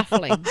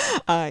shuffling.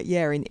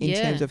 In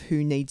terms of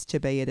who needs to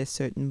be at a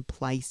certain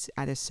place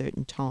at a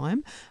certain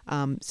time.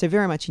 So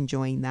very much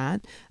enjoying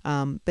that.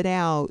 But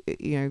our,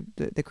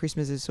 the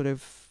Christmas is sort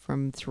of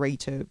from 3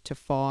 to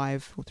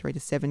 5 or 3 to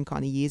 7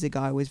 kind of years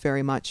ago was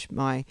very much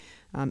my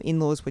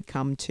in-laws would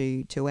come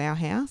to our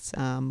house.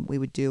 We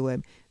would do a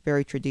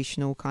very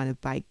traditional kind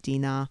of baked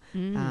dinner,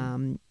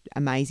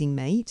 amazing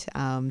meat.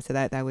 So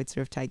that they would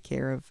sort of take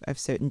care of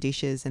certain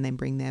dishes and then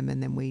bring them,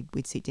 and then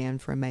we'd sit down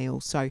for a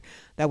meal. So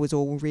that was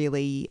all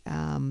really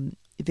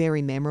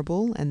very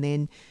memorable. And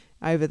then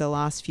over the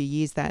last few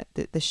years, that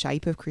the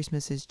shape of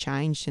Christmas has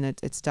changed, and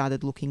it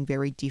started looking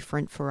very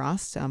different for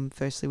us.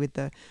 Firstly with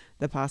the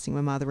passing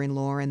of my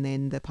mother-in-law, and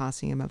then the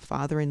passing of my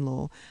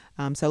father-in-law.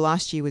 So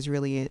last year was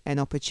really an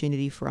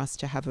opportunity for us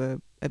to have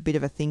a bit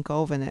of a think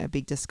of and a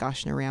big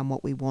discussion around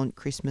what we want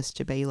Christmas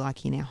to be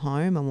like in our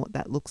home and what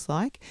that looks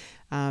like.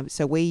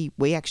 So we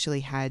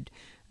actually had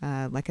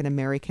like an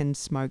American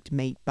smoked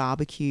meat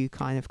barbecue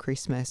kind of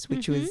Christmas,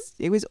 which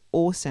was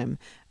awesome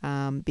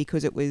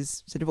because it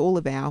was sort of all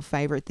of our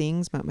favourite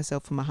things,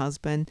 myself and my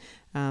husband.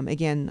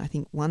 Again, I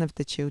think one of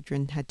the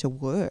children had to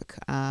work,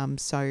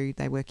 so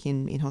they work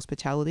in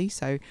hospitality,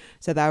 so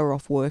they were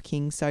off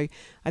working. So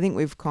I think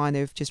we've kind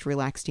of just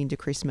relaxed into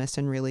Christmas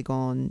and really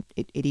gone,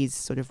 it is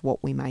sort of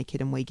what we make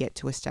it, and we get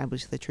to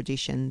establish the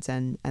traditions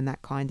and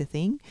that kind of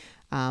thing.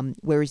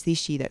 Whereas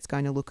this year that's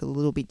going to look a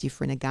little bit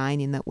different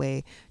again, in that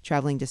we're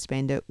travelling to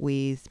spend it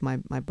with my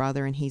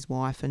brother and his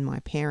wife and my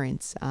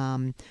parents.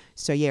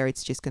 So yeah,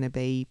 it's just going to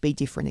be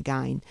different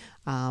again.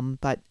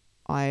 But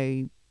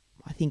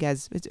I think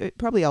as it's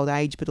probably old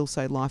age, but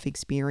also life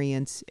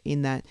experience,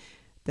 in that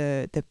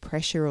the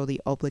pressure or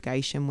the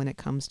obligation when it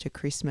comes to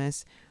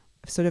Christmas,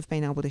 I've sort of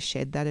been able to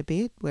shed that a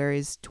bit.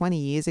 Whereas 20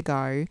 years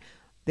ago,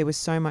 there was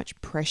so much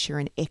pressure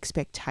and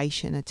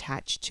expectation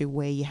attached to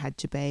where you had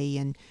to be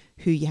and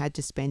who you had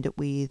to spend it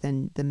with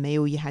and the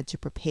meal you had to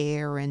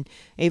prepare, and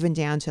even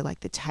down to like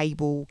the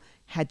table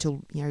had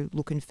to,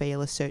 look and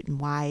feel a certain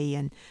way.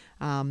 And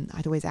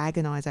I'd always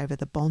agonise over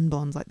the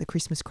bonbons, like the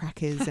Christmas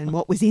crackers and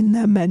what was in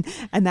them and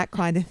that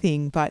kind of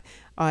thing. But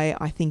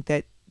I think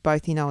that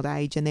both in old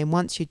age, and then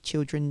once your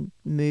children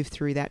move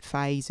through that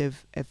phase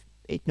of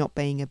it not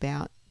being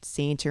about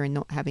Santa and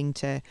not having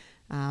to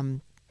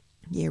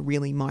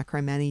really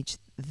micromanage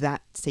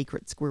that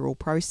secret squirrel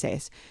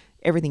process,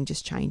 everything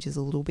just changes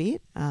a little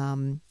bit.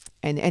 And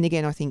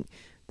again, I think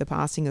the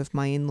passing of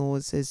my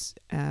in-laws has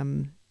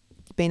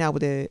been able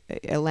to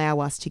allow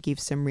us to give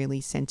some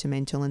really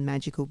sentimental and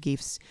magical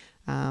gifts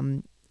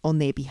on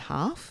their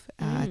behalf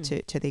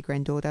to their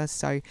granddaughter.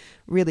 So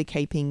really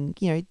keeping,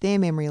 their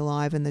memory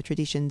alive and the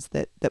traditions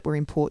that were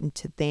important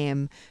to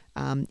them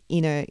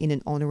in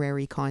an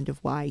honorary kind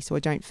of way. So I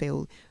don't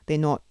feel they're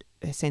not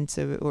a sense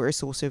of or a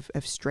source of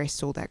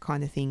stress or that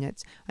kind of thing.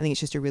 I think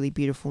it's just a really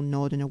beautiful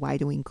nod and a way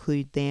to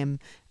include them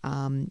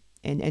and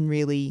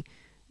really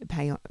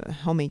pay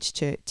homage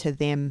to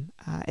them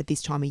at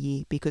this time of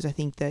year, because I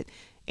think that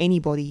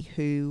anybody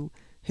who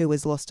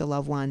has lost a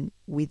loved one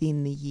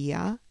within the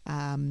year,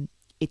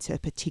 it's a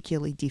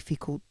particularly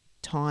difficult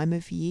time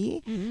of year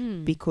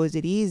because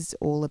it is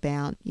all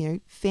about,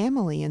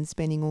 family and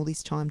spending all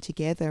this time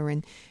together.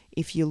 And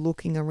if you're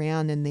looking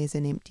around and there's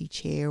an empty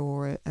chair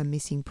or a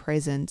missing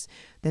presence,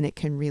 then it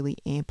can really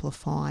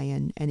amplify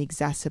and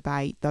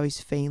exacerbate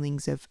those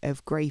feelings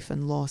of grief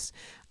and loss,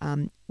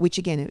 which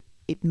again,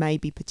 it may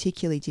be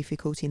particularly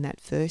difficult in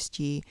that first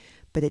year,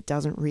 but it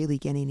doesn't really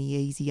get any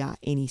easier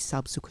any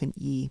subsequent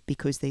year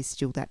because there's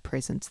still that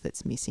presence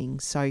that's missing.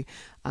 So,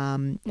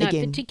 again,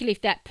 particularly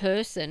if that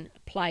person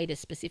played a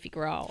specific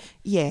role.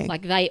 Yeah.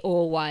 Like they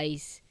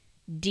always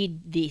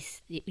did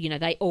this,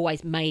 they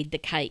always made the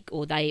cake,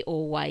 or they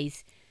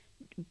always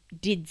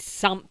did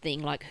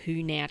something. Like,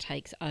 who now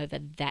takes over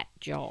that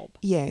job?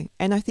 Yeah,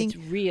 and I think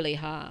it's really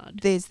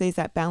hard. There's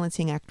that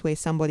balancing act where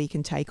somebody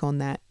can take on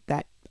that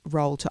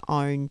role to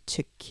own,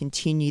 to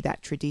continue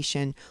that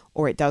tradition,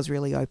 or it does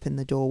really open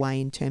the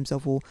doorway in terms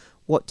of, well,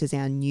 what does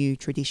our new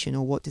tradition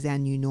or what does our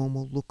new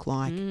normal look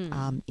like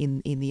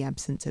in the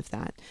absence of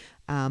that?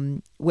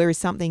 Whereas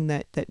something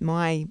that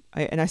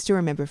I still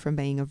remember from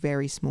being a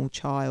very small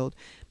child,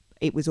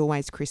 it was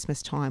always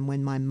Christmas time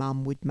when my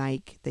mum would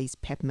make these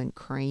peppermint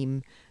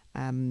cream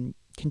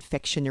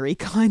confectionery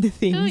kind of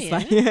things.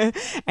 Oh, yeah.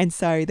 And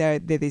so they're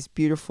this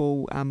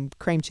beautiful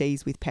cream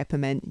cheese with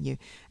peppermint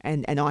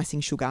and icing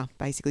sugar,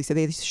 basically. So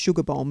they're these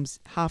sugar bombs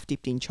half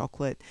dipped in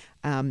chocolate.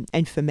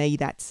 And for me,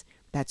 that's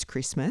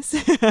Christmas.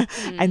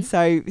 And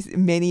so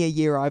many a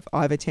year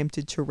I've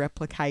attempted to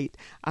replicate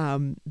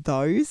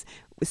those,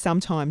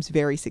 sometimes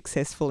very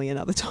successfully and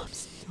other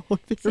times not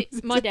very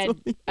successfully. My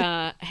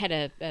dad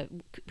had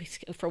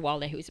for a while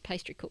there, he was a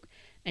pastry cook.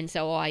 And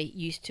so I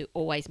used to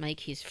always make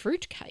his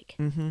fruit cake.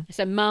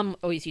 So Mum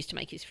always used to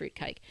make his fruit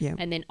cake. Yeah.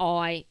 And then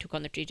I took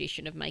on the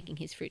tradition of making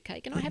his fruit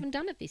cake. And I haven't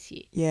done it this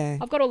year. Yeah.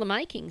 I've got all the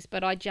makings,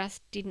 but I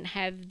just didn't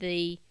have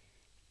the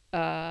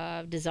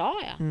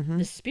desire,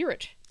 the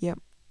spirit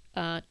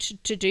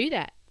to do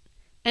that.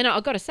 And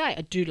I've got to say,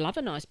 I do love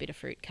a nice bit of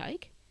fruit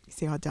cake.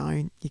 See, I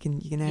don't. You can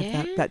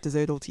have that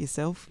dessert all to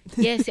yourself.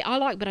 Yeah, see,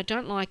 but I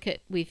don't like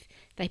it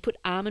they put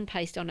almond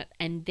paste on it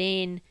and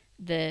then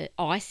the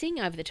icing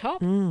over the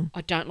top.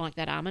 I don't like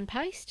that almond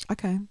paste.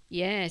 Okay.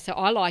 Yeah, so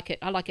I like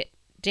it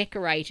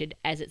decorated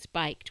as it's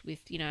baked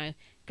with,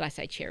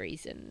 glacé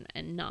cherries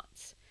and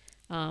nuts.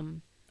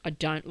 I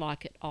don't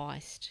like it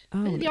iced.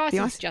 Oh, the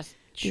icing's just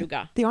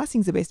sugar. The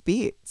icing's the best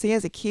bit. See,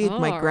 as a kid,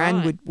 my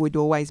gran would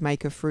always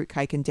make a fruit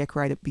cake and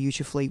decorate it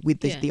beautifully with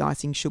the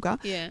icing sugar.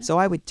 Yeah. So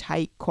I would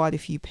take quite a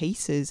few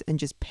pieces and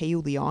just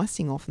peel the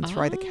icing off and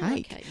throw the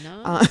cake. Okay,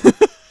 no.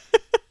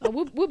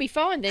 We'll be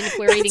fine then if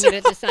we're eating it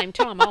at the same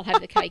time. I'll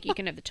have the cake, you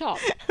can have the top.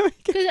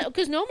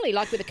 Because normally,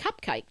 like with a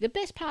cupcake, the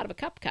best part of a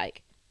cupcake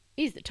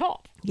is the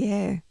top.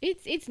 Yeah.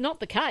 It's not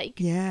the cake.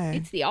 Yeah.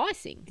 It's the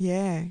icing.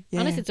 Yeah.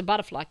 Unless it's a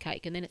butterfly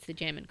cake and then it's the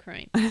jam and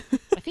cream. I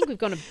think we've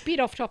gone a bit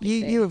off topic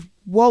there. You have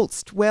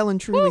waltzed well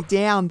and truly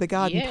down the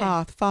garden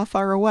path,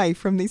 far away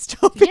from this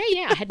topic.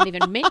 Yeah. I hadn't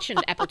even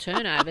mentioned apple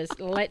turnovers.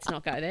 Let's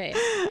not go there.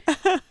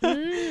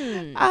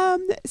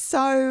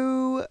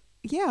 So,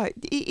 yeah,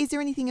 is there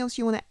anything else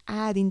you want to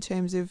add in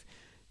terms of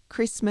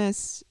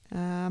Christmas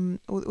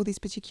or this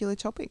particular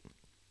topic?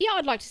 Yeah,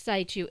 I'd like to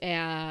say to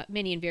our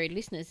many and varied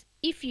listeners,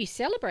 if you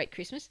celebrate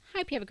Christmas,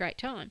 hope you have a great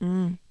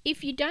time.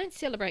 If you don't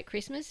celebrate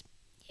Christmas,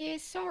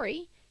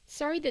 sorry.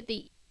 Sorry that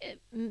the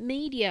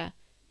media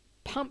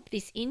pump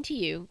this into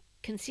you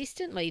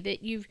consistently,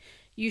 that you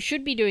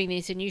should be doing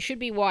this and you should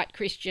be white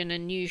Christian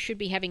and you should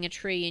be having a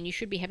tree and you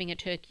should be having a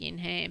turkey and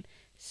ham.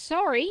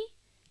 Sorry.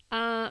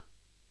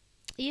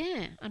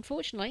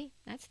 Unfortunately,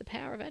 that's the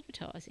power of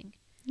advertising.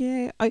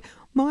 Yeah,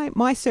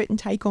 my certain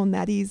take on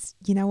that is,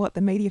 you know what, the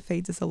media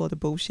feeds us a lot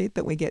of bullshit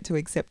that we get to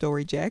accept or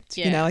reject.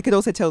 Yeah. It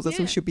also tells us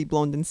we should be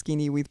blonde and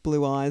skinny with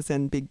blue eyes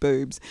and big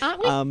boobs.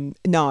 Aren't we?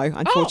 No,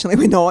 unfortunately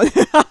we're not.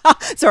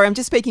 Sorry, I'm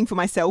just speaking for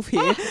myself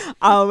here.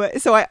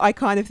 So I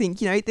kind of think,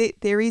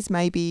 there is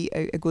maybe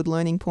a good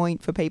learning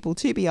point for people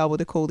to be able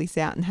to call this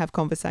out and have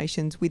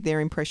conversations with their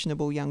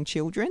impressionable young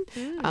children.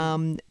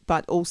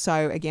 But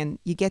also, again,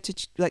 you get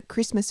to,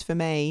 Christmas for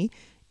me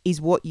is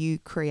what you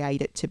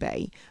create it to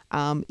be.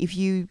 If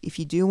you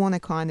do want to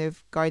kind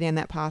of go down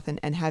that path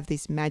and have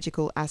this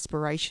magical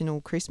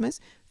aspirational Christmas,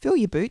 fill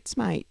your boots,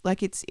 mate.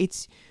 Like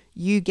it's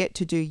you get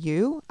to do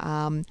you.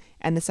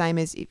 And the same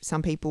as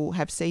some people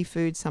have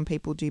seafood, some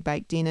people do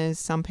baked dinners,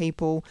 some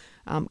people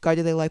go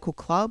to their local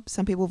club,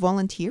 some people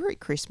volunteer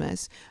at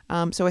Christmas.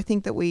 So I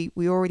think that we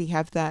already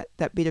have that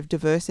bit of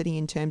diversity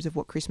in terms of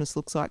what Christmas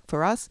looks like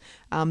for us.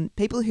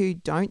 People who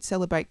don't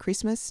celebrate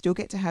Christmas still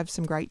get to have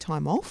some great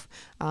time off.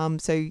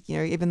 So,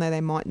 even though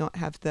they might not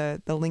have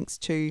the links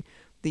to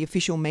the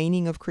official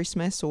meaning of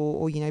Christmas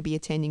or be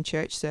attending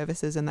church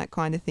services and that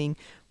kind of thing,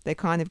 they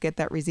kind of get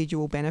that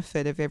residual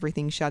benefit of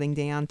everything shutting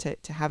down to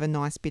have a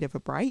nice bit of a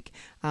break.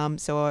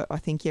 So I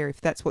think,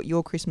 if that's what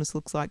your Christmas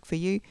looks like for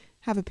you,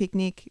 have a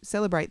picnic,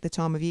 celebrate the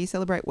time of year,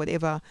 celebrate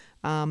whatever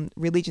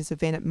religious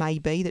event it may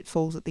be that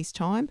falls at this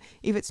time.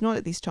 If it's not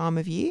at this time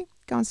of year,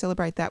 go and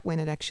celebrate that when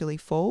it actually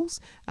falls.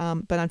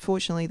 But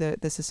unfortunately,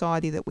 the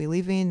society that we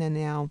live in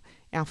and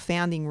our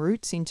founding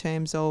roots in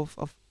terms of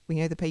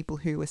the people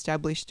who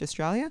established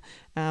Australia,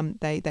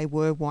 they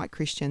were white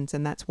Christians,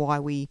 and that's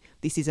why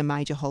this is a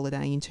major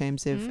holiday in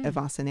terms of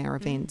us and our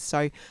events.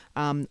 So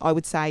I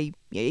would say,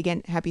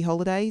 again, happy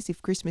holidays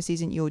if Christmas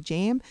isn't your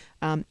jam.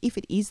 If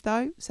it is,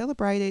 though,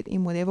 celebrate it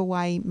in whatever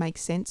way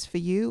makes sense for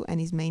you and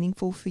is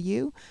meaningful for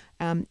you.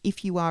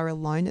 If you are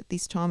alone at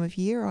this time of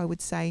year, I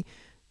would say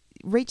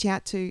reach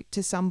out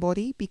to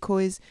somebody,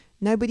 because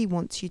nobody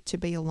wants you to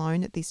be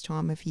alone at this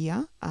time of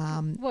year.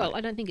 Well,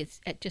 I don't think it's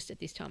just at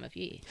this time of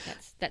year.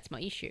 That's my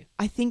issue.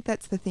 I think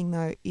that's the thing,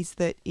 though, is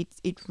that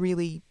it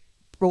really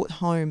brought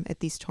home at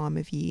this time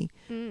of year,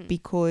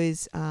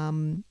 because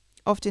often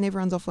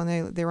everyone's off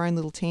on their own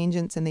little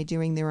tangents and they're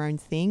doing their own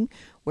thing,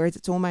 whereas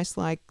it's almost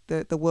like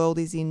the world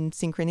is in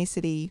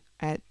synchronicity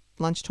at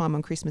lunchtime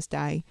on Christmas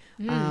Day,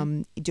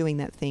 doing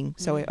that thing.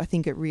 So I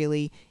think it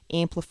really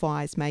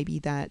amplifies maybe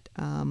that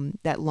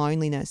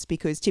loneliness,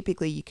 because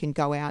typically you can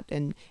go out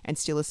and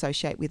still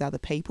associate with other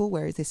people,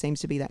 whereas there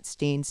seems to be that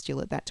standstill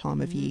at that time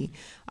of year.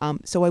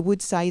 So I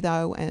would say,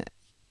 though,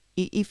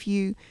 if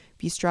you're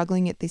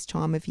struggling at this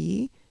time of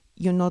year,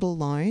 you're not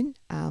alone.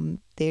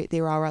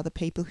 There are other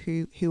people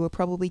who are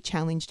probably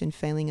challenged and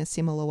feeling a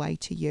similar way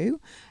to you.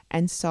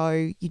 And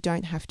so you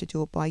don't have to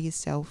do it by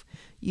yourself.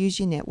 Use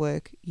your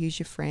network, use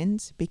your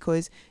friends,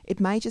 because it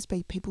may just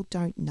be people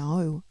don't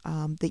know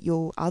that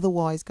you're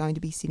otherwise going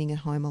to be sitting at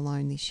home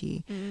alone this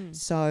year.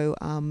 So,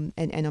 and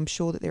I'm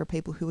sure that there are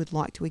people who would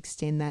like to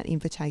extend that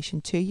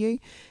invitation to you.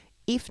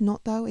 If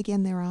not, though,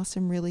 again, there are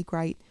some really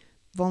great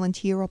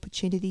volunteer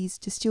opportunities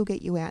to still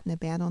get you out and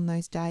about on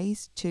those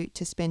days to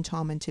spend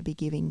time and to be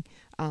giving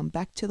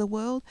back to the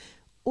world.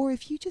 Or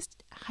if you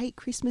just hate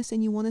Christmas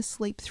and you want to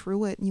sleep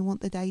through it and you want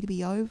the day to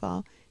be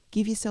over,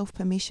 give yourself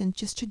permission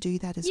just to do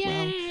that as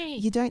well.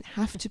 You don't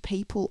have to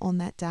people on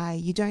that day.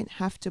 You don't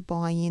have to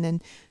buy in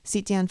and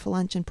sit down for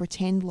lunch and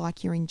pretend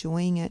like you're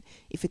enjoying it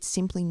if it's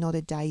simply not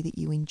a day that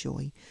you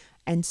enjoy.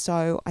 And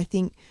so I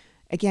think,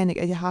 again,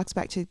 it harks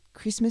back to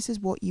Christmas is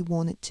what you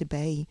want it to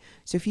be.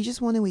 So if you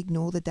just want to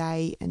ignore the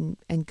day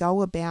and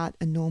go about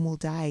a normal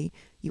day,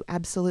 you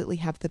absolutely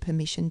have the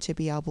permission to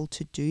be able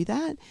to do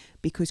that,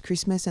 because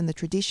Christmas and the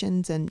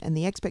traditions and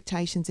the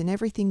expectations and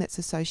everything that's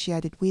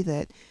associated with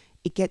it,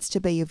 it gets to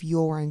be of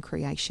your own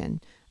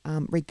creation,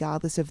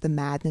 regardless of the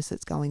madness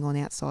that's going on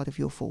outside of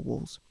your four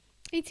walls.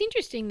 It's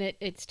interesting that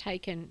it's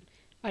taken,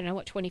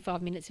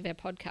 25 minutes of our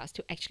podcast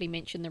to actually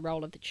mention the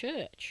role of the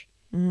church.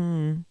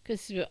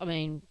 Because,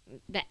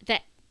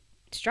 that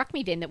struck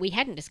me then that we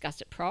hadn't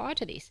discussed it prior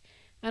to this.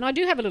 And I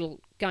do have a little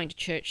going to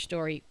church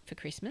story for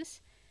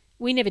Christmas.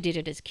 We never did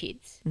it as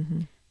kids.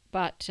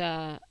 But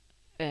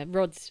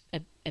Rod's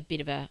a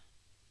bit of a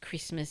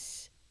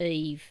Christmas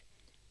Eve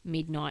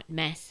midnight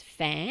mass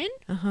fan.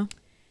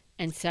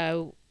 And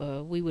so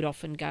we would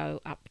often go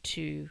up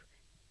to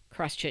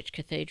Christchurch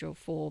Cathedral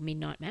for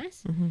midnight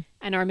mass.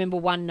 And I remember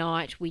one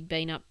night we'd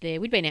been up there.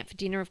 We'd been out for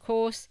dinner, of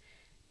course.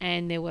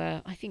 And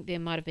I think there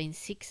might have been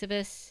 6 of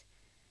us.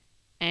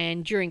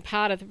 And during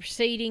part of the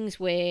proceedings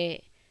where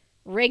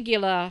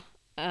regular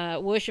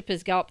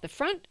worshippers go up the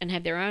front and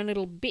have their own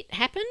little bit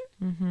happen,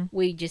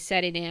 we just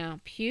sat in our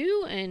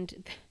pew,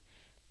 and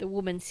the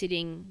woman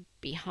sitting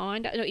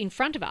in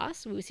front of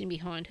us, we were sitting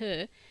behind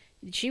her,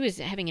 she was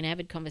having an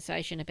avid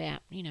conversation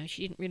about,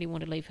 she didn't really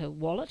want to leave her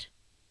wallet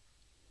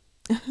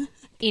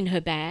in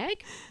her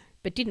bag,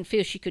 but didn't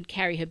feel she could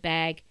carry her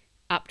bag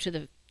up to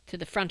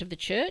the front of the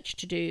church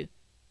to do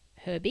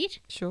her bit.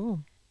 Sure.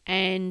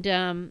 And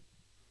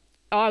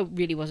I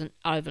really wasn't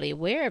overly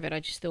aware of it. I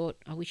just thought,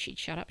 I wish she'd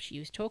shut up. She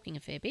was talking a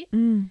fair bit.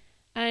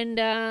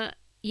 And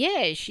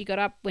she got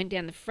up, went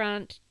down the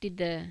front, did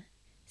the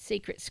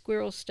secret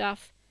squirrel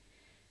stuff,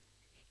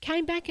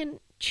 came back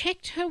and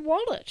checked her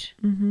wallet.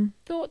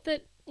 Thought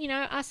that,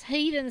 us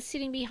heathens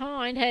sitting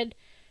behind had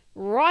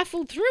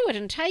rifled through it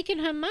and taken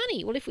her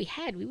money. Well, if we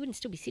had, we wouldn't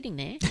still be sitting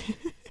there.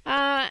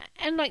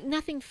 And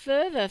nothing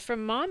further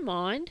from my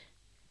mind.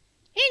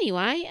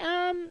 Anyway,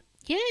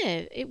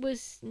 it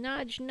was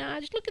nudge,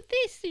 nudge. Look at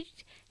this.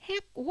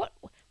 What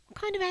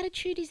what kind of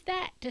attitude is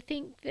that, to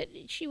think that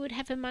she would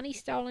have her money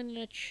stolen in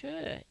a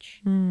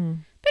church? Mm.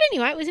 But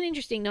anyway, it was an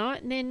interesting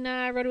night, and then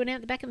Rod went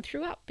out the back and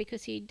threw up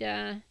because he'd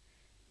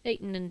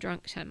eaten and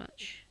drunk so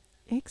much.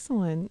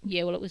 Excellent.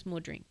 Yeah, well, it was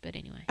more drink, but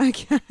anyway.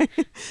 Okay.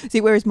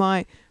 See, whereas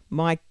my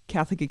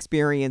Catholic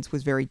experience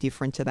was very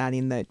different to that,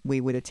 in that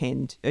we would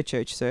attend a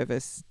church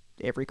service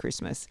every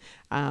Christmas,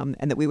 and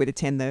that we would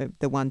attend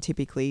the one,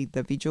 typically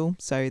the vigil,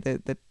 so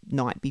the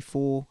night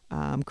before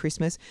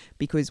Christmas,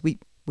 because we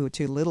were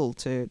too little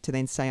to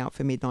then stay up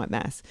for midnight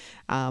mass.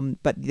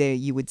 But there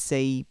you would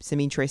see some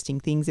interesting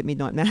things at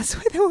midnight mass,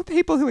 where there were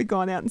people who had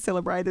gone out and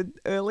celebrated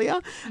earlier,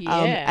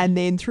 and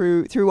then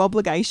through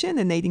obligation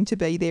and needing to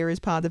be there as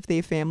part of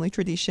their family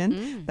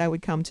tradition, they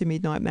would come to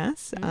midnight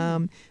mass.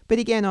 But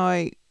again,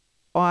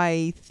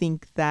 I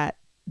think that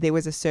there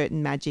was a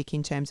certain magic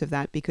in terms of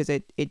that, because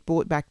it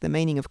brought back the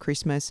meaning of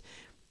Christmas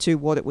to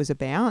what it was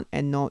about,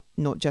 and not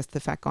just the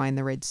fat guy in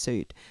the red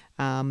suit.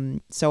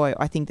 So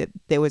I think that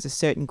there was a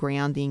certain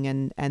grounding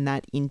and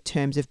that, in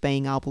terms of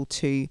being able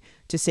to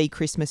see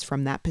Christmas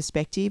from that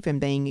perspective,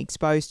 and being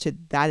exposed to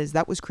that, as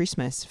that was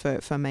Christmas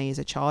for me as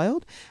a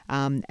child,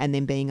 and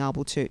then being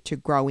able to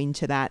grow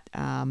into that,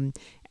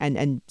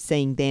 and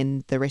seeing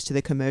then the rest of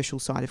the commercial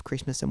side of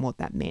Christmas and what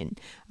that meant.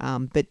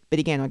 But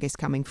again, I guess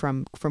coming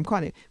from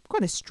quite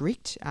a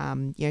strict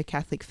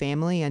Catholic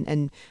family,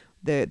 and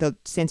the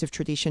sense of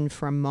tradition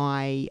from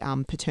my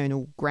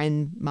paternal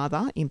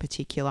grandmother in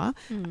particular,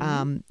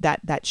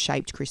 that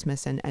shaped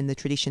Christmas and the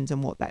traditions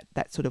and what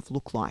that sort of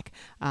looked like.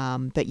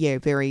 But yeah,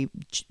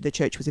 the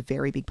church was a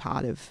very big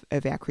part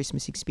of our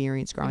Christmas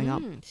experience growing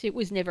up. So it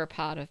was never a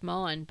part of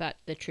mine, but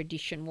the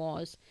tradition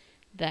was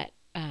that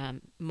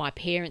my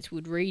parents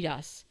would read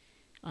us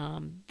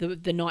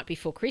the night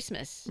before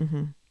Christmas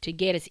to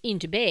get us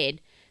into bed,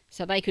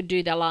 so they could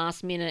do the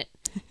last minute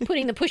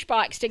putting the push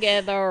bikes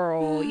together,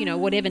 or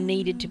whatever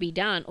needed to be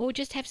done, or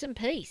just have some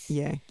peace.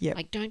 Yeah, yeah.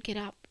 Like, don't get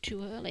up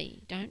too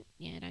early. Don't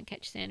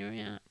catch Santa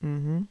out.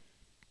 Mm-hmm.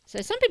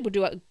 So some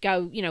people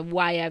go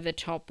way over the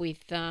top with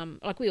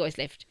like, we always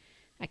left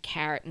a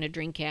carrot and a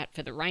drink out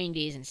for the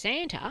reindeers and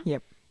Santa.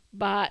 Yep.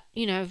 But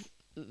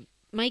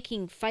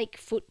making fake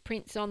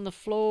footprints on the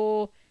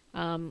floor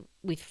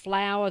with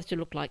flowers to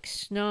look like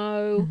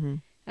snow. Mm-hmm.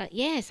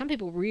 Some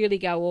people really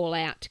go all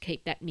out to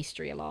keep that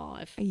mystery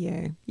alive.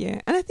 Yeah, yeah.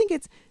 And I think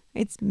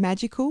it's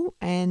magical,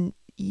 and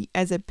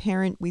as a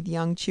parent with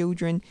young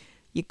children,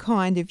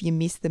 you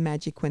miss the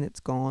magic when it's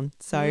gone.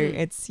 So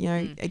it's,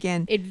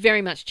 again, it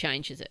very much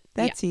changes it.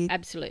 That's it.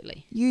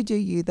 Absolutely. You do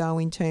you, though,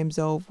 in terms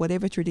of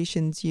whatever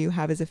traditions you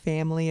have as a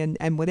family,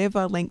 and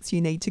whatever lengths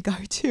you need to go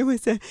to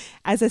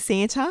as a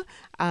Santa,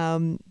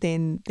 then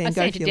a go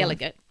Santa for your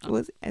delegate.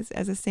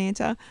 As a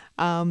Santa,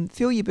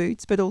 fill your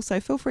boots, but also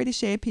feel free to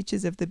share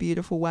pictures of the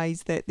beautiful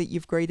ways that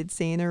you've greeted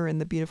Santa, and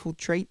the beautiful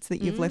treats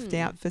that you've left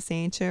out for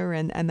Santa,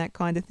 and that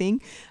kind of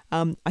thing.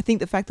 I think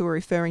the fact that we're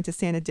referring to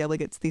Santa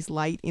delegates this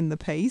late in the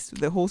piece,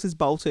 the horse is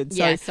bolted.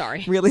 So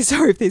sorry. Really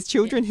sorry if there's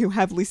children who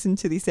have listened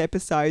to this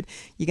episode.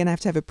 You're going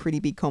to have a pretty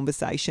big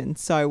conversation.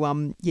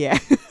 So, yeah.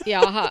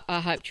 I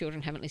hope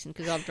children haven't listened,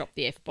 because I've dropped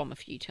the F-bomb a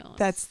few times.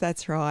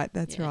 That's right.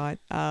 That's right.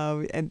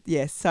 And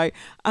yes, so...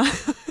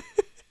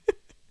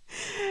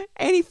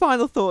 any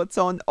final thoughts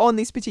on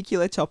this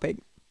particular topic?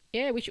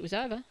 Yeah, I wish it was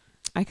over.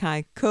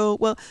 Okay, cool.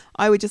 Well,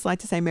 I would just like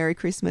to say Merry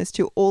Christmas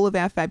to all of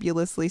our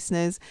fabulous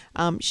listeners.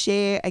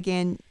 Share,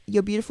 again,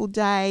 your beautiful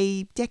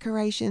day,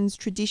 decorations,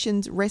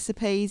 traditions,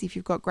 recipes. If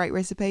you've got great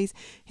recipes,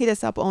 hit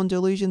us up on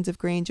Delusions of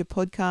Grandeur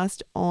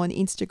podcast on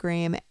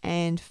Instagram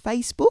and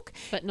Facebook.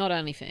 But not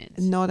OnlyFans.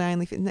 Not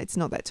OnlyFans. It's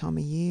not that time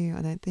of year,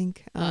 I don't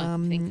think. I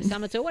think for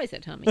some it's always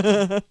that time of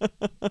year.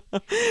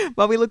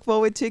 Well, we look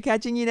forward to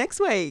catching you next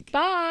week.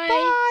 Bye.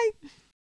 Bye.